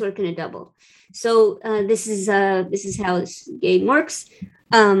 Luke's working a double. So this is how this game works.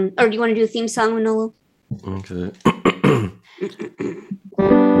 Or do you want to do a theme song, Manolo? Okay.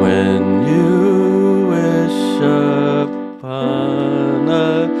 When you wish upon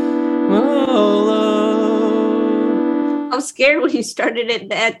a Manolo. I was scared when you started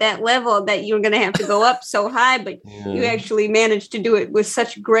it at that level that you were going to have to go up so high, but you actually managed to do it with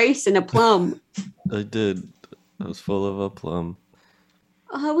such grace and aplomb. I did. I was full of aplomb.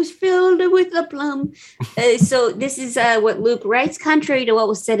 I was filled with aplomb. So this is what Luke writes. Contrary to what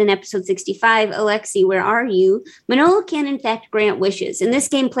was said in episode 65, Alexi, where are you? Manolo can in fact grant wishes. In this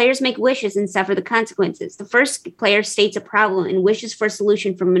game, players make wishes and suffer the consequences. The first player states a problem and wishes for a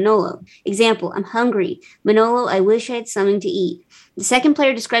solution from Manolo. Example, I'm hungry. Manolo, I wish I had something to eat. The second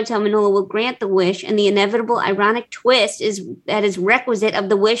player describes how Manolo will grant the wish, and the inevitable ironic twist is requisite of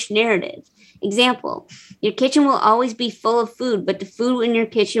the wish narrative. Example, your kitchen will always be full of food, but the food in your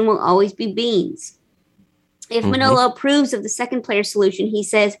kitchen will always be beans. If Manolo approves of the second player's solution, he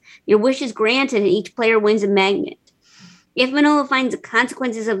says, your wish is granted and each player wins a magnet. If Manolo finds the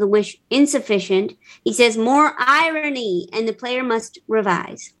consequences of the wish insufficient, he says, more irony, and the player must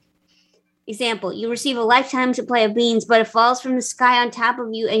revise. Example, you receive a lifetime supply of beans, but it falls from the sky on top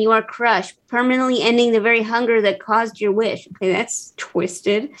of you and you are crushed, permanently ending the very hunger that caused your wish. Okay, that's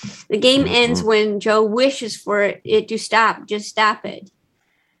twisted. The game ends when Joe wishes for it to stop. Just stop it.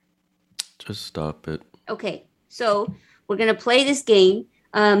 Just stop it. Okay, so we're going to play this game.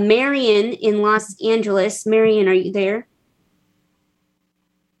 Marion in Los Angeles. Marion, are you there?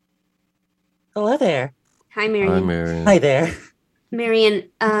 Hello there. Hi, Marion. Hi, Marion. Hi there. Marion,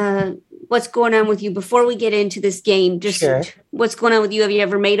 what's going on with you? Before we get into this game, just what's going on with you? Have you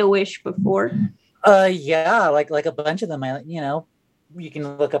ever made a wish before? Yeah, like a bunch of them. You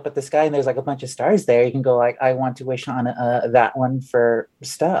can look up at the sky and there's like a bunch of stars there. You can go like, I want to wish on that one for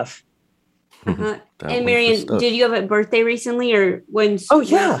stuff. And Marion, did you have a birthday recently or when? Oh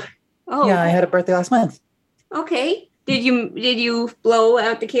yeah. Oh yeah, I had a birthday last month. Okay. Did you blow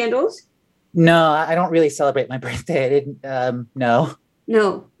out the candles? No, I don't really celebrate my birthday. I didn't. No.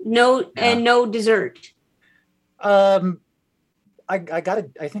 And no dessert. I think I got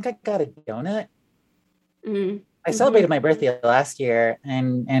a donut. I celebrated my birthday last year,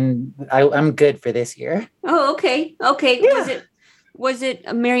 and I'm good for this year. Oh, okay. Yeah. Was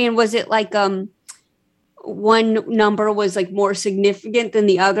it Marion? Was it like one number was like more significant than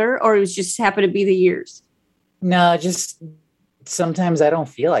the other, or it was just happened to be the years? No, just sometimes I don't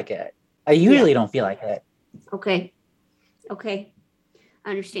feel like it. I usually don't feel like it. Okay. I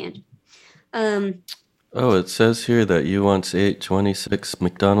understand. It says here that you once ate 26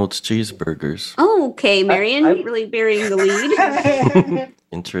 McDonald's cheeseburgers. Oh, okay, Marion, really burying the lead.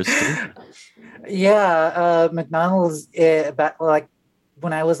 Interesting. Yeah, McDonald's, like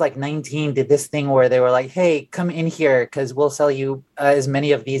when I was like 19, did this thing where they were like, "Hey, come in here because we'll sell you as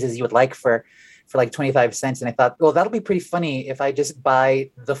many of these as you would like for like 25 cents." And I thought, well, that'll be pretty funny if I just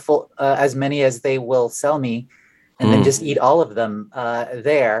buy the full as many as they will sell me, and then just eat all of them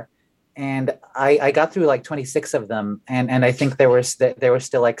there. And I got through like 26 of them, and I think there were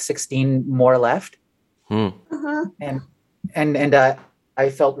still like 16 more left. And I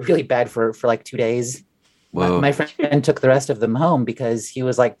felt really bad for like 2 days. My friend took the rest of them home because he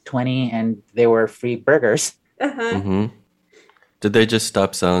was like 20 and they were free burgers. Did they just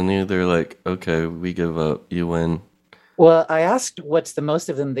stop selling you? They're like, okay, we give up. You win. Well, I asked what's the most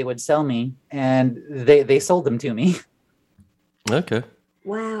of them they would sell me, and they sold them to me. Okay.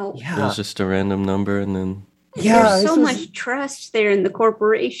 Wow. Yeah. It was just a random number, and then there's so much trust there in the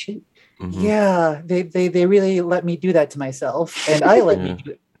corporation. Yeah, they really let me do that to myself, and I let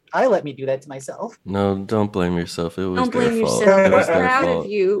me do that to myself. No, don't blame yourself. It was don't blame their fault. yourself. We're proud of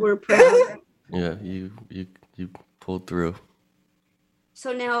you. We're proud. Yeah, you pulled through.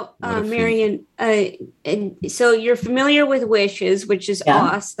 So now, Marion, and so you're familiar with wishes, which is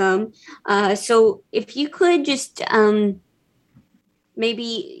awesome. So if you could just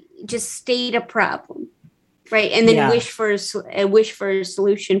maybe just state a problem, right, and then wish for a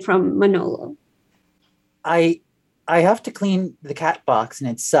solution from Manolo. I have to clean the cat box, and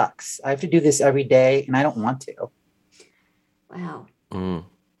it sucks. I have to do this every day, and I don't want to. Wow.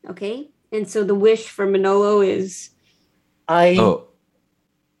 Okay, and so the wish for Manolo is,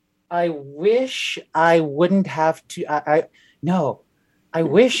 I wish I wouldn't have to. I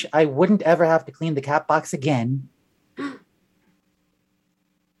wish I wouldn't ever have to clean the cat box again.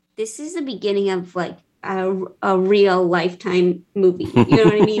 This is the beginning of like a real Lifetime movie. You know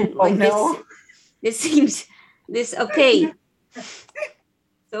what I mean? Like this seems okay.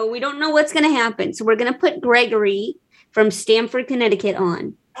 So we don't know what's going to happen. So we're going to put Gregory from Stamford, Connecticut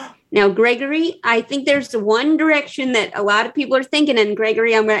on. Now, Gregory, I think there's the one direction that a lot of people are thinking, and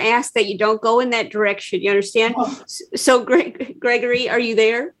Gregory, I'm going to ask that you don't go in that direction. You understand? So, Gregory, are you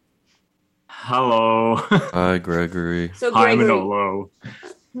there? Hello. Hi, Gregory. So, Gregory. Hi, Manolo.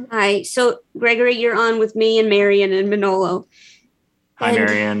 Hi. So, Gregory, you're on with me and Marion and Manolo. Hi,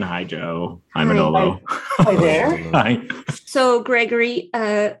 Marion. Hi, Joe. Hi, Manolo. Hi there. Hi. So, Gregory,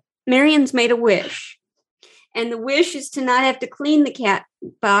 Marion's made a wish. And the wish is to not have to clean the cat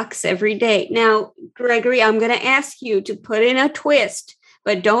box every day. Now, Gregory, I'm going to ask you to put in a twist,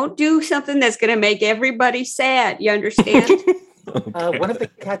 but don't do something that's going to make everybody sad. You understand? Okay. One of the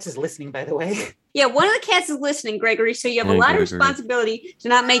cats is listening, by the way. Yeah, one of the cats is listening, Gregory. So you have a lot of responsibility to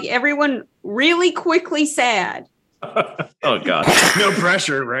not make everyone really quickly sad. Oh, God. No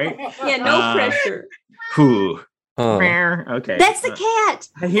pressure, right? Yeah, no pressure. Whew. Oh. Okay. That's the cat.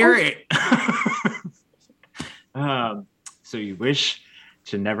 I hear it. So you wish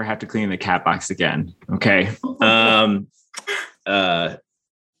to never have to clean the cat box again. Okay. Oh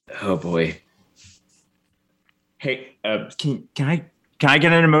boy. Hey, can I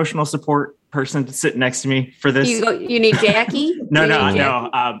get an emotional support person to sit next to me for this? You need Jackie? No.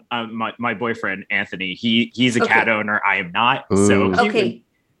 My boyfriend Anthony. He's a cat owner. I am not. Ooh. So okay.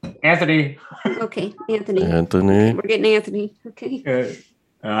 Anthony. Okay, Anthony. Anthony. We're getting Anthony. Okay.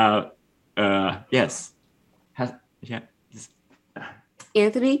 Yes. Yeah.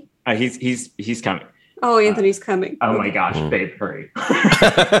 Anthony? He's coming. Oh, Anthony's coming. Oh my gosh, babe, hurry.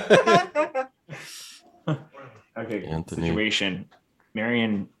 Okay, Anthony. Situation.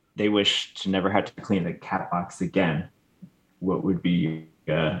 Marion, they wish to never have to clean the cat box again. What would be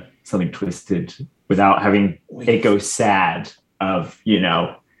something twisted without having it go sad of,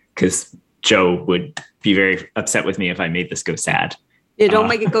 because Joe would be very upset with me if I made this go sad. Yeah, don't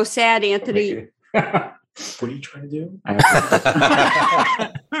make it go sad, Anthony. What are you trying to do? I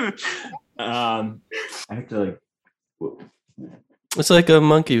have to It's like a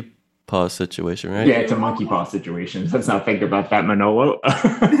monkey paw situation, right? Yeah, it's a monkey paw situation. Let's not think about that, Manolo.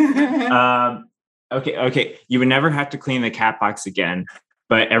 Okay. You would never have to clean the cat box again,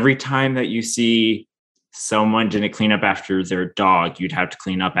 but every time that you see someone didn't clean up after their dog, you'd have to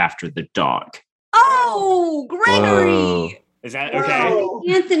clean up after the dog. Oh, Gregory! Whoa. Is that okay? Oh,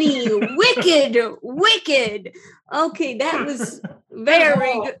 Anthony, wicked. Okay, that was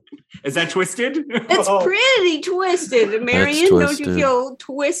very good. Is that twisted? It's pretty twisted. Marion, don't you feel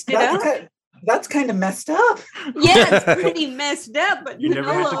twisted up? That's kind of messed up. Yeah, it's pretty messed up. But you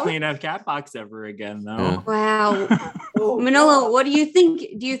never have to clean a cat box ever again, though. Yeah. Wow. Manolo, what do you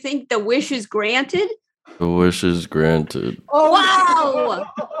think? Do you think the wish is granted? The wish is granted. Oh,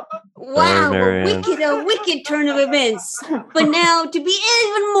 wow. Wow, a wicked turn of events. But now, to be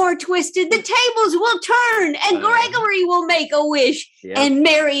even more twisted, the tables will turn and Gregory will make a wish and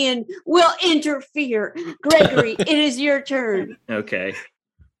Marion will interfere. Gregory, it is your turn. Okay.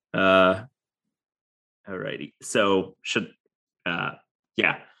 Alrighty. So,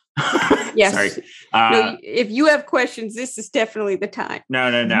 yeah. Yes. Sorry. No, if you have questions, this is definitely the time.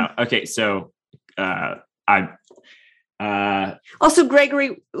 No. Okay, so also,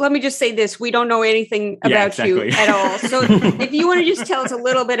 Gregory, let me just say this. We don't know anything about you at all. So if you want to just tell us a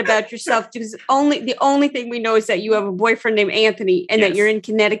little bit about yourself, because the only thing we know is that you have a boyfriend named Anthony and that you're in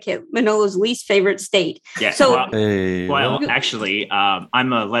Connecticut, Manolo's least favorite state. Yeah. So, actually,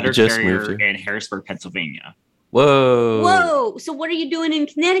 I'm a letter carrier in Harrisburg, Pennsylvania. Whoa. So what are you doing in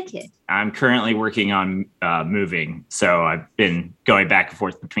Connecticut? I'm currently working on moving. So I've been going back and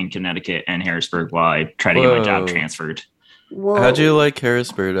forth between Connecticut and Harrisburg while I try to get my job transferred. Whoa. How'd you like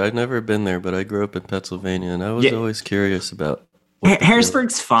Harrisburg? I've never been there, but I grew up in Pennsylvania and I was always curious about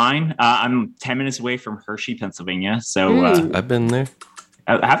Harrisburg's fine. I'm 10 minutes away from Hershey, Pennsylvania. So I've been there.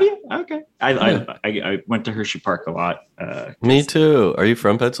 Have you? Okay. I went to Hershey Park a lot. Me too. Are you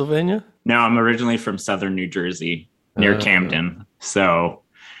from Pennsylvania? No, I'm originally from southern New Jersey, near Camden. So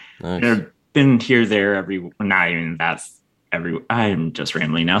I've been here, there, I'm just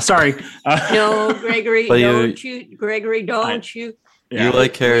rambling now. Sorry. No, Gregory, don't you. Yeah. You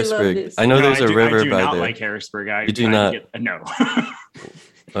like Harrisburg? I know there's a river by there. I do not like Harrisburg. You do not? No.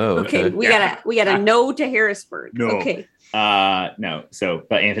 Oh, okay. We got a no to Harrisburg. No. Okay. No. So,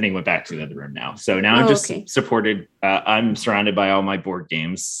 but Anthony went back to the other room now. So now I'm just supported. I'm surrounded by all my board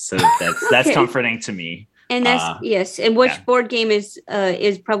games. So that's comforting to me. And that's yes. And which board game is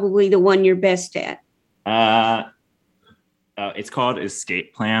probably the one you're best at? It's called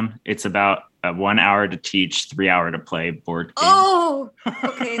Escape Plan. It's about 1 hour to teach, 3 hour to play board game. Oh,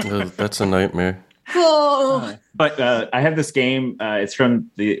 okay. That's a nightmare. Oh. But I have this game. It's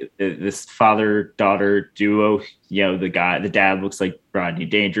from this father-daughter duo. The dad looks like Rodney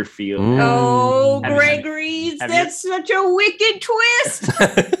Dangerfield. Oh, Gregory, that's such a wicked twist.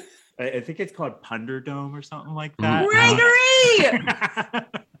 I think it's called Punderdome or something like that. Gregory!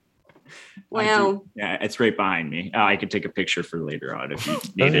 Wow. It's right behind me. I could take a picture for later on if you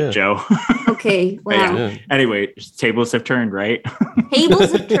need it, Joe. Okay. Wow. Yeah. Anyway, tables have turned, right?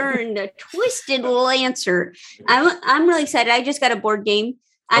 Tables have turned. A twisted Lancer. I'm really excited. I just got a board game.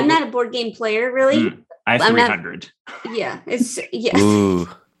 I'm not a board game player, really. I have 300. Ooh.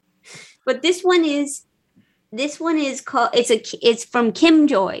 But this one is called. It's from Kim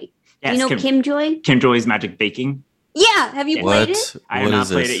Joy. Yes, you know Kim Joy? Kim Joy's Magic Baking. Yeah, have you played it? I have not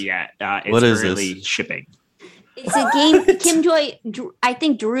played it yet. It's currently shipping. It's a game. Kim Joy, I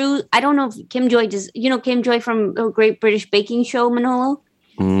think Drew. I don't know if Kim Joy does. You know Kim Joy from the Great British Baking Show, Manolo?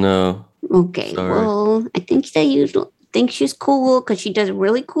 No. Okay. Sorry. Well, I think they usually think she's cool because she does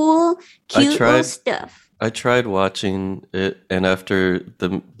really cool, cute little stuff. I tried watching it, and after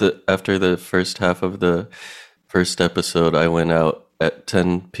the first half of the first episode, I went out at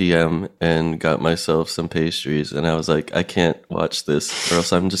 10 p.m. and got myself some pastries, and I was like, I can't watch this or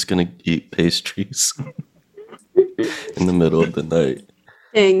else I'm just gonna eat pastries in the middle of the night.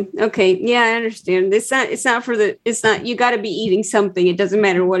 Dang. Okay. Yeah, I understand. It's not you gotta be eating something. It doesn't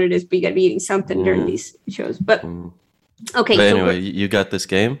matter what it is, but you gotta be eating something during these shows. But okay. But anyway, you got this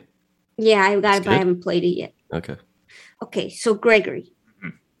game? Yeah, I got it, but I haven't played it yet. Okay. Okay, so Gregory.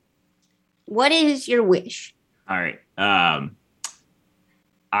 What is your wish? All right. I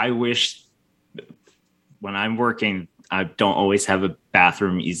wish when I'm working, I don't always have a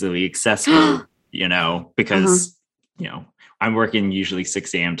bathroom easily accessible, because, I'm working usually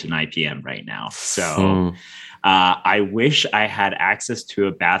 6 a.m. to 9 p.m. right now. So I wish I had access to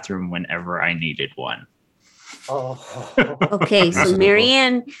a bathroom whenever I needed one. Oh. Okay, so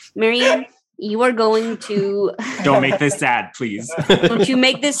Marianne, you are going to... Don't make this sad, please. Don't you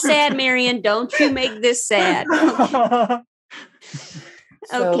make this sad, Marianne. Don't you make this sad.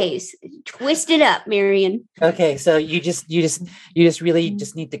 Okay, so twist it up, Marianne. Okay, so you just really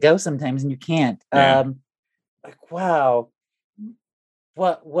just need to go sometimes, and you can't. Yeah. Wow.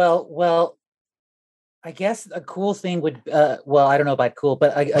 What? Well. I guess a cool thing would. I don't know about cool,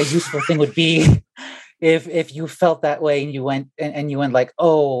 but a useful thing would be if you felt that way and you went and you went like,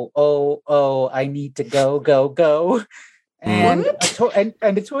 oh, I need to go. And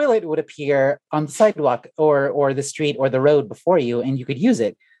the toilet would appear on the sidewalk or the street or the road before you, and you could use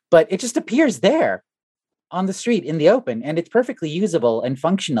it. But it just appears there on the street in the open, and it's perfectly usable and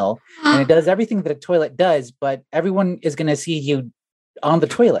functional, and it does everything that a toilet does, but everyone is going to see you on the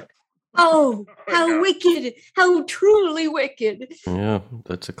toilet. Oh, how wicked. How truly wicked. Yeah,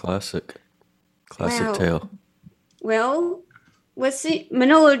 that's a classic tale. Well, let's see.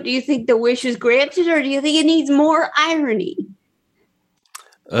 Manolo, do you think the wish is granted, or do you think it needs more irony?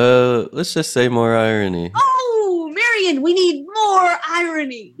 Let's just say more irony. Oh, Marianne, we need more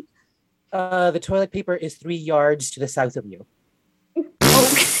irony. The toilet paper is 3 yards to the south of you.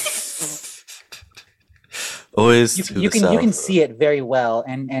 Okay. Always you can see it very well,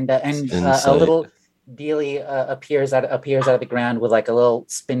 and a little dealie appears out of the ground with like a little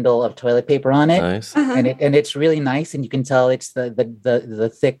spindle of toilet paper on it. Nice. And it's really nice, and you can tell it's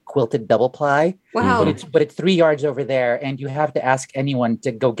the thick quilted double ply. Wow. But it's 3 yards over there, and you have to ask anyone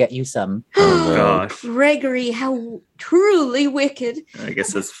to go get you some. Oh gosh, Gregory, how truly wicked. I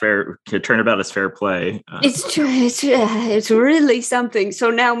guess it's fair. Turnabout is fair play. It's true. It's really something. So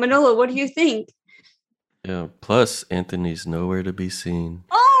now, Manolo, what do you think? Yeah. Plus, Anthony's nowhere to be seen.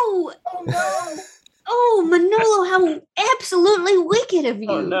 Oh no. Oh, Manolo, how absolutely wicked of you.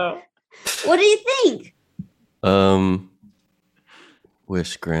 Oh, no. What do you think?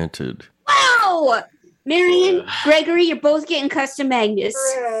 Wish granted. Wow! Marianne, Gregory, you're both getting custom magnets.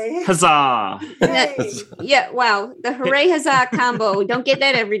 Hooray. Huzzah! Yeah, wow. The hooray huzzah combo. Don't get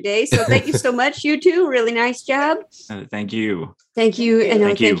that every day. So thank you so much, you two. Really nice job. Thank you. Thank you. No,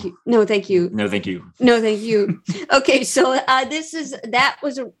 Thank you. thank you. No, thank you. No, thank you. No, thank you. Okay, so that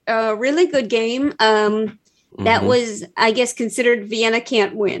was a really good game. That was, I guess, considered Vienna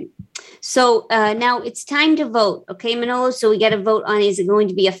can't win. So now it's time to vote. Okay, Manolo. So we got to vote on, is it going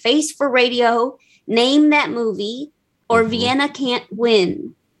to be a face for radio, name that movie, or Vienna can't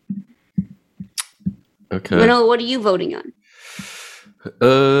win? Okay. Manolo, what are you voting on?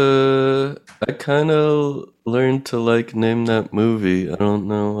 I kind of learned to name that movie. I don't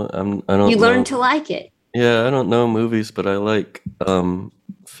know. You learned to like it. Yeah, I don't know movies, but I like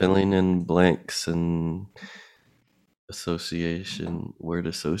filling in blanks and word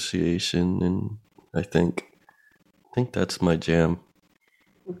association, and I think that's my jam.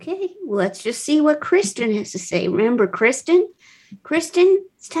 Okay, well, let's just see what Kristen has to say. Remember, Kristen,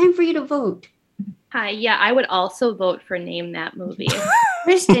 it's time for you to vote. Hi, yeah, I would also vote for name that movie.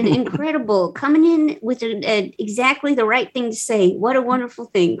 Kristen, incredible. Coming in with exactly the right thing to say. What a wonderful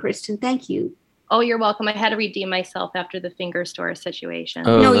thing, Kristen. Thank you. Oh, you're welcome. I had to redeem myself after the finger store situation.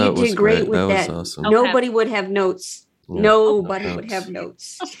 Oh, no, you did great with that. Was awesome. Nobody would have notes. Yeah, Nobody would have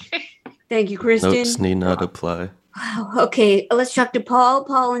notes. Okay. Thank you, Kristen. Notes need not apply. Wow. Okay, let's talk to Paul.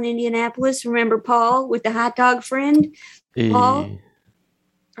 Paul in Indianapolis. Remember Paul with the hot dog friend? Paul,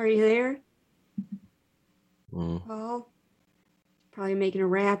 are you there? Paul? Probably making a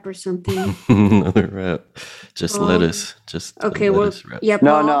rap or something. Another rap. Just lettuce. Just okay. Lettuce rap. Yeah.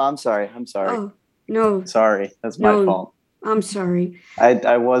 Paul? No. I'm sorry. Oh, no. Sorry. That's my fault. I'm sorry.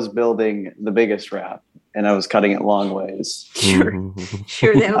 I was building the biggest rap, and I was cutting it long ways. Sure.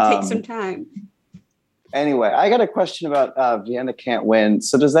 That'll take some time. Anyway, I got a question about Vienna can't win.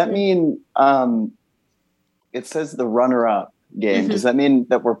 So does that mean it says the runner-up game? Does that mean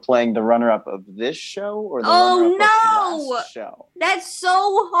that we're playing the runner-up of this show or the runner-up of last show? That's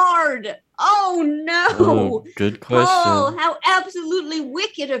so hard. Oh no. Oh, good question. Oh, how absolutely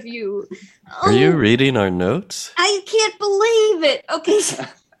wicked of you. Are you reading our notes? I can't believe it. Okay.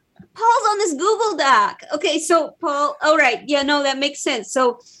 Paul's on this Google Doc. Okay, so Paul, all right. Yeah, no, that makes sense.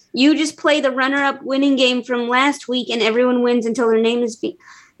 So you just play the runner-up winning game from last week and everyone wins until their name is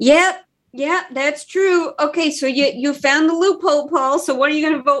Yep, that's true. Okay, so you found the loophole, Paul. So what are you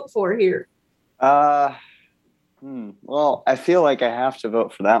going to vote for here? Well, I feel like I have to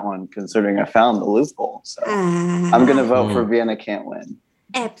vote for that one, considering I found the loophole. So I'm going to vote for Vienna Can't Win.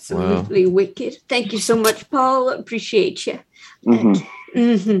 Absolutely wicked. Thank you so much, Paul. Appreciate you. And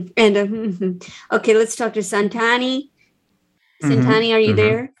okay, let's talk to Santani. Santani, are you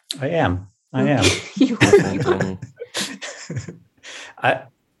there? I am. I'm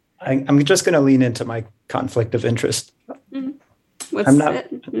just going to lean into my conflict of interest. What's I'm not, that?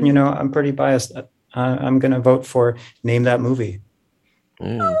 I'm pretty biased. I'm going to vote for Name That Movie.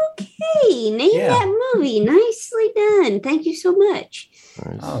 Okay, name that movie. Nicely done. Thank you so much.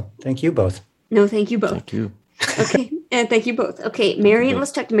 Nice. Oh, thank you both. No, thank you both. Thank you. Okay, and thank you both. Okay, Marion,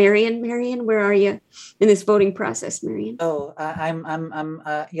 let's talk to Marion. Marion, where are you in this voting process, Marion? Oh, I'm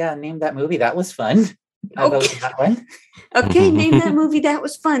Name That Movie. That was fun. I voted that one. Okay, Name That Movie. That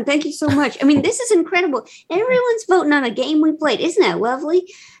was fun. Thank you so much. I mean, this is incredible. Everyone's voting on a game we played. Isn't that lovely?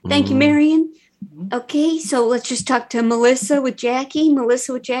 Thank you, Marion. Okay, so let's just talk to Melissa with Jackie.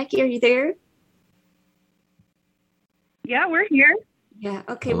 Melissa with Jackie, are you there? Yeah, we're here. Yeah,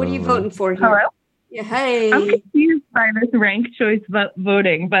 okay. What are you voting for here? Hello? Yeah, hey. I'm confused by this ranked choice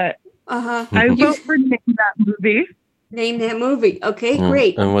voting, but I vote for Name That Movie. Name That Movie. Okay,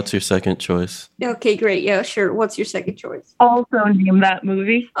 great. And what's your second choice? Okay, great. Yeah, sure. What's your second choice? Also Name That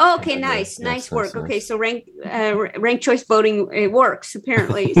Movie. Oh, okay, nice. Nice work. Okay, so ranked choice voting, it works,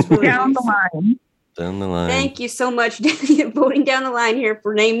 apparently. It's really down the line. Down the line. Thank you so much. Voting down the line here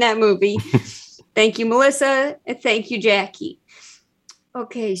for Name That Movie. Thank you, Melissa. And thank you, Jackie.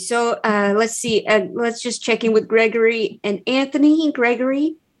 Okay, so let's see. Let's just check in with Gregory and Anthony.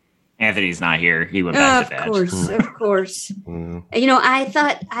 Gregory? Anthony's not here. He went back to bed. Of course. You know, I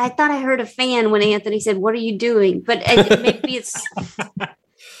thought I heard a fan when Anthony said, "What are you doing?" But maybe it's.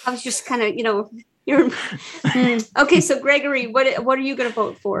 I was just kind of, you're. Okay, so Gregory, what are you going to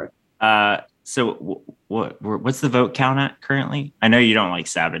vote for? So what's the vote count at currently? I know you don't like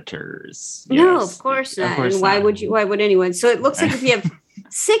saboteurs. No, of course not. And why would anyone? So it looks like if you have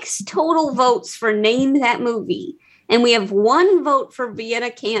 6 total votes for Name That Movie, and we have 1 vote for Vienna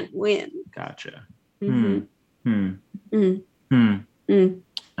Can't Win. Gotcha.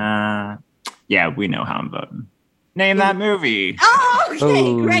 Yeah, we know how I'm voting. Name That Movie. Oh,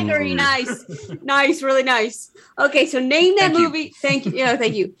 okay, Gregory, nice, really nice. Okay, so Name That Movie. Thank you. Yeah,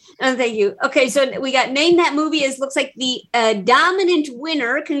 thank you. Thank you. Okay, so we got Name That Movie looks like the dominant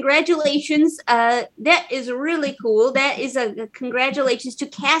winner. Congratulations. That is really cool. That is a congratulations to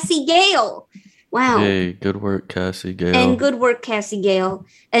Cassie Gale. Wow. Hey, good work, Cassie Gale. And good work, Cassie Gale.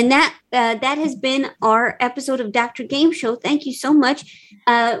 And that has been our episode of Dr. Game Show. Thank you so much.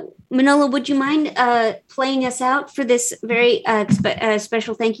 Manolo, would you mind playing us out for this very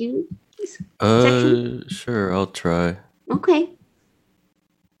special thank you section? Sure, I'll try. Okay.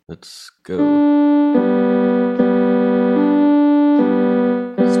 Let's go.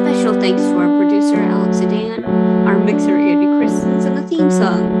 Special thanks to our producer, Alex Sedan, our mixer, Andy Christens, and the theme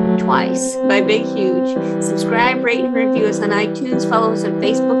song, Twice, by Big Huge. Subscribe, rate, and review us on iTunes. Follow us on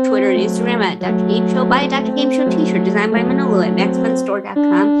Facebook, Twitter, and Instagram at Dr. Game Show. Buy a Dr. Game Show t-shirt designed by Manolo at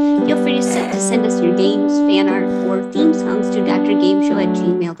MaxFunStore.com. Feel free to send us your games, fan art, or theme songs to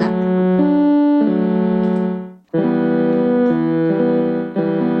drgameshow@gmail.com.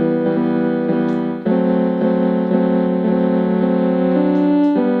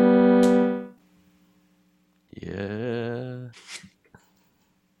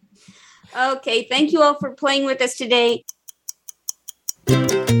 Okay, thank you all for playing with us today.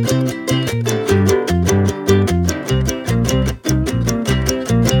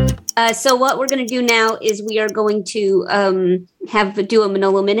 So what we're going to do now is we are going to do a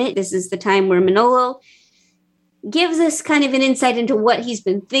Manolo Minute. This is the time where Manolo gives us kind of an insight into what he's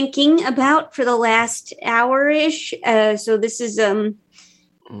been thinking about for the last hour-ish. So this is a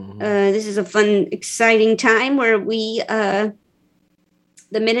fun, exciting time where we...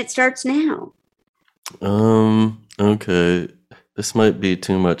 the minute starts now. Okay. This might be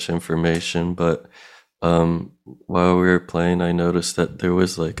too much information, but while we were playing, I noticed that there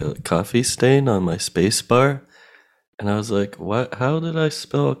was like a coffee stain on my space bar. And I was like, what? How did I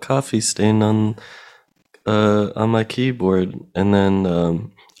spell a coffee stain on my keyboard? And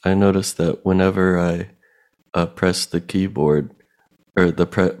then I noticed that whenever I press the keyboard or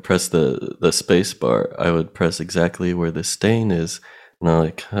press the space bar, I would press exactly where the stain is. And I'm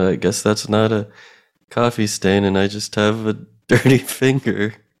like, I guess that's not a coffee stain, and I just have a dirty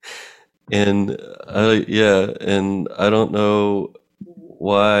finger. And and I don't know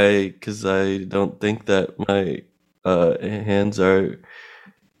why, because I don't think that my hands are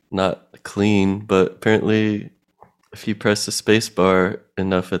not clean, but apparently if you press the space bar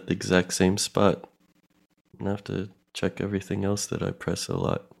enough at the exact same spot, I have to check everything else that I press a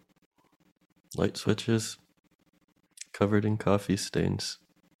lot. Light switches covered in coffee stains.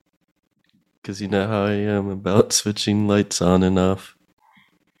 Because you know how I am about switching lights on and off.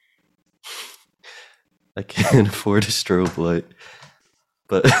 I can't afford a strobe light.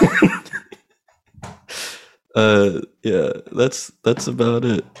 But yeah, that's about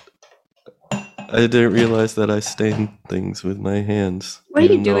it. I didn't realize that I stained things with my hands. What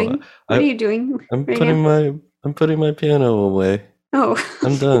are you doing? What are you doing? I'm putting my piano away. Oh.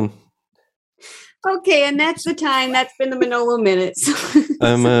 I'm done. Okay, and that's the time. That's been the Manolo Minutes.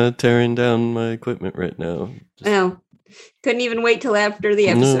 I'm tearing down my equipment right now. Couldn't even wait till after the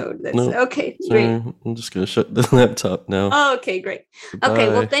episode. Okay, great. I'm just going to shut the laptop now. Okay, great. Goodbye. Okay,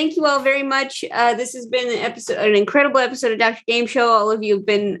 well, thank you all very much. This has been an incredible episode of Dr. Game Show. All of you have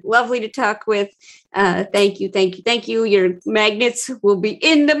been lovely to talk with. Thank you. Your magnets will be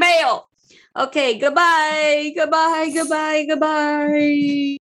in the mail. Okay, goodbye.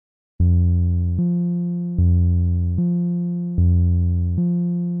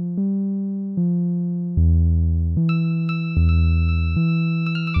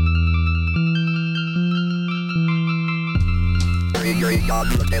 On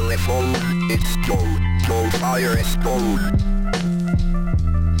the telephone, it's Joe Fire is cold.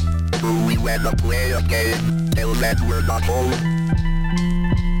 We wanna play a game, tell that we're not home.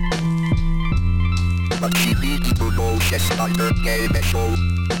 But she needs to know she's under game show.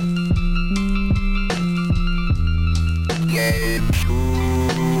 Game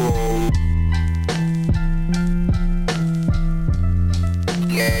show.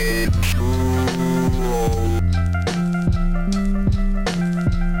 Game show.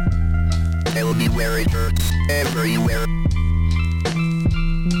 Tell me where it hurts, everywhere.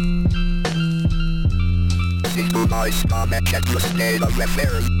 Synchronize comment at the state of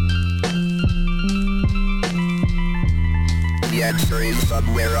affairs. The answer is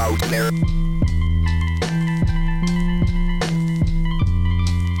somewhere out there.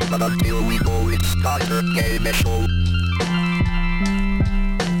 But until we know it's Dr. Game Show.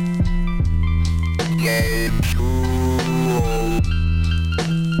 Game Show.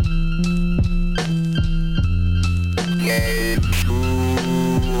 Game Show.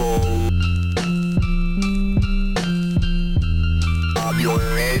 On your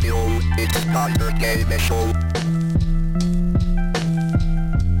radio, it's Dr. Game Show.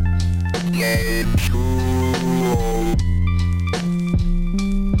 Game Show.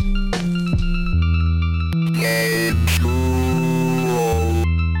 Game Show.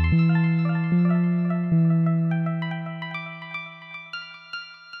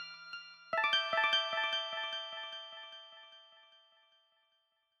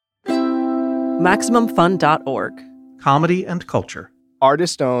 MaximumFun.org. Comedy and culture.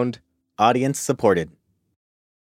 Artist owned. Audience supported.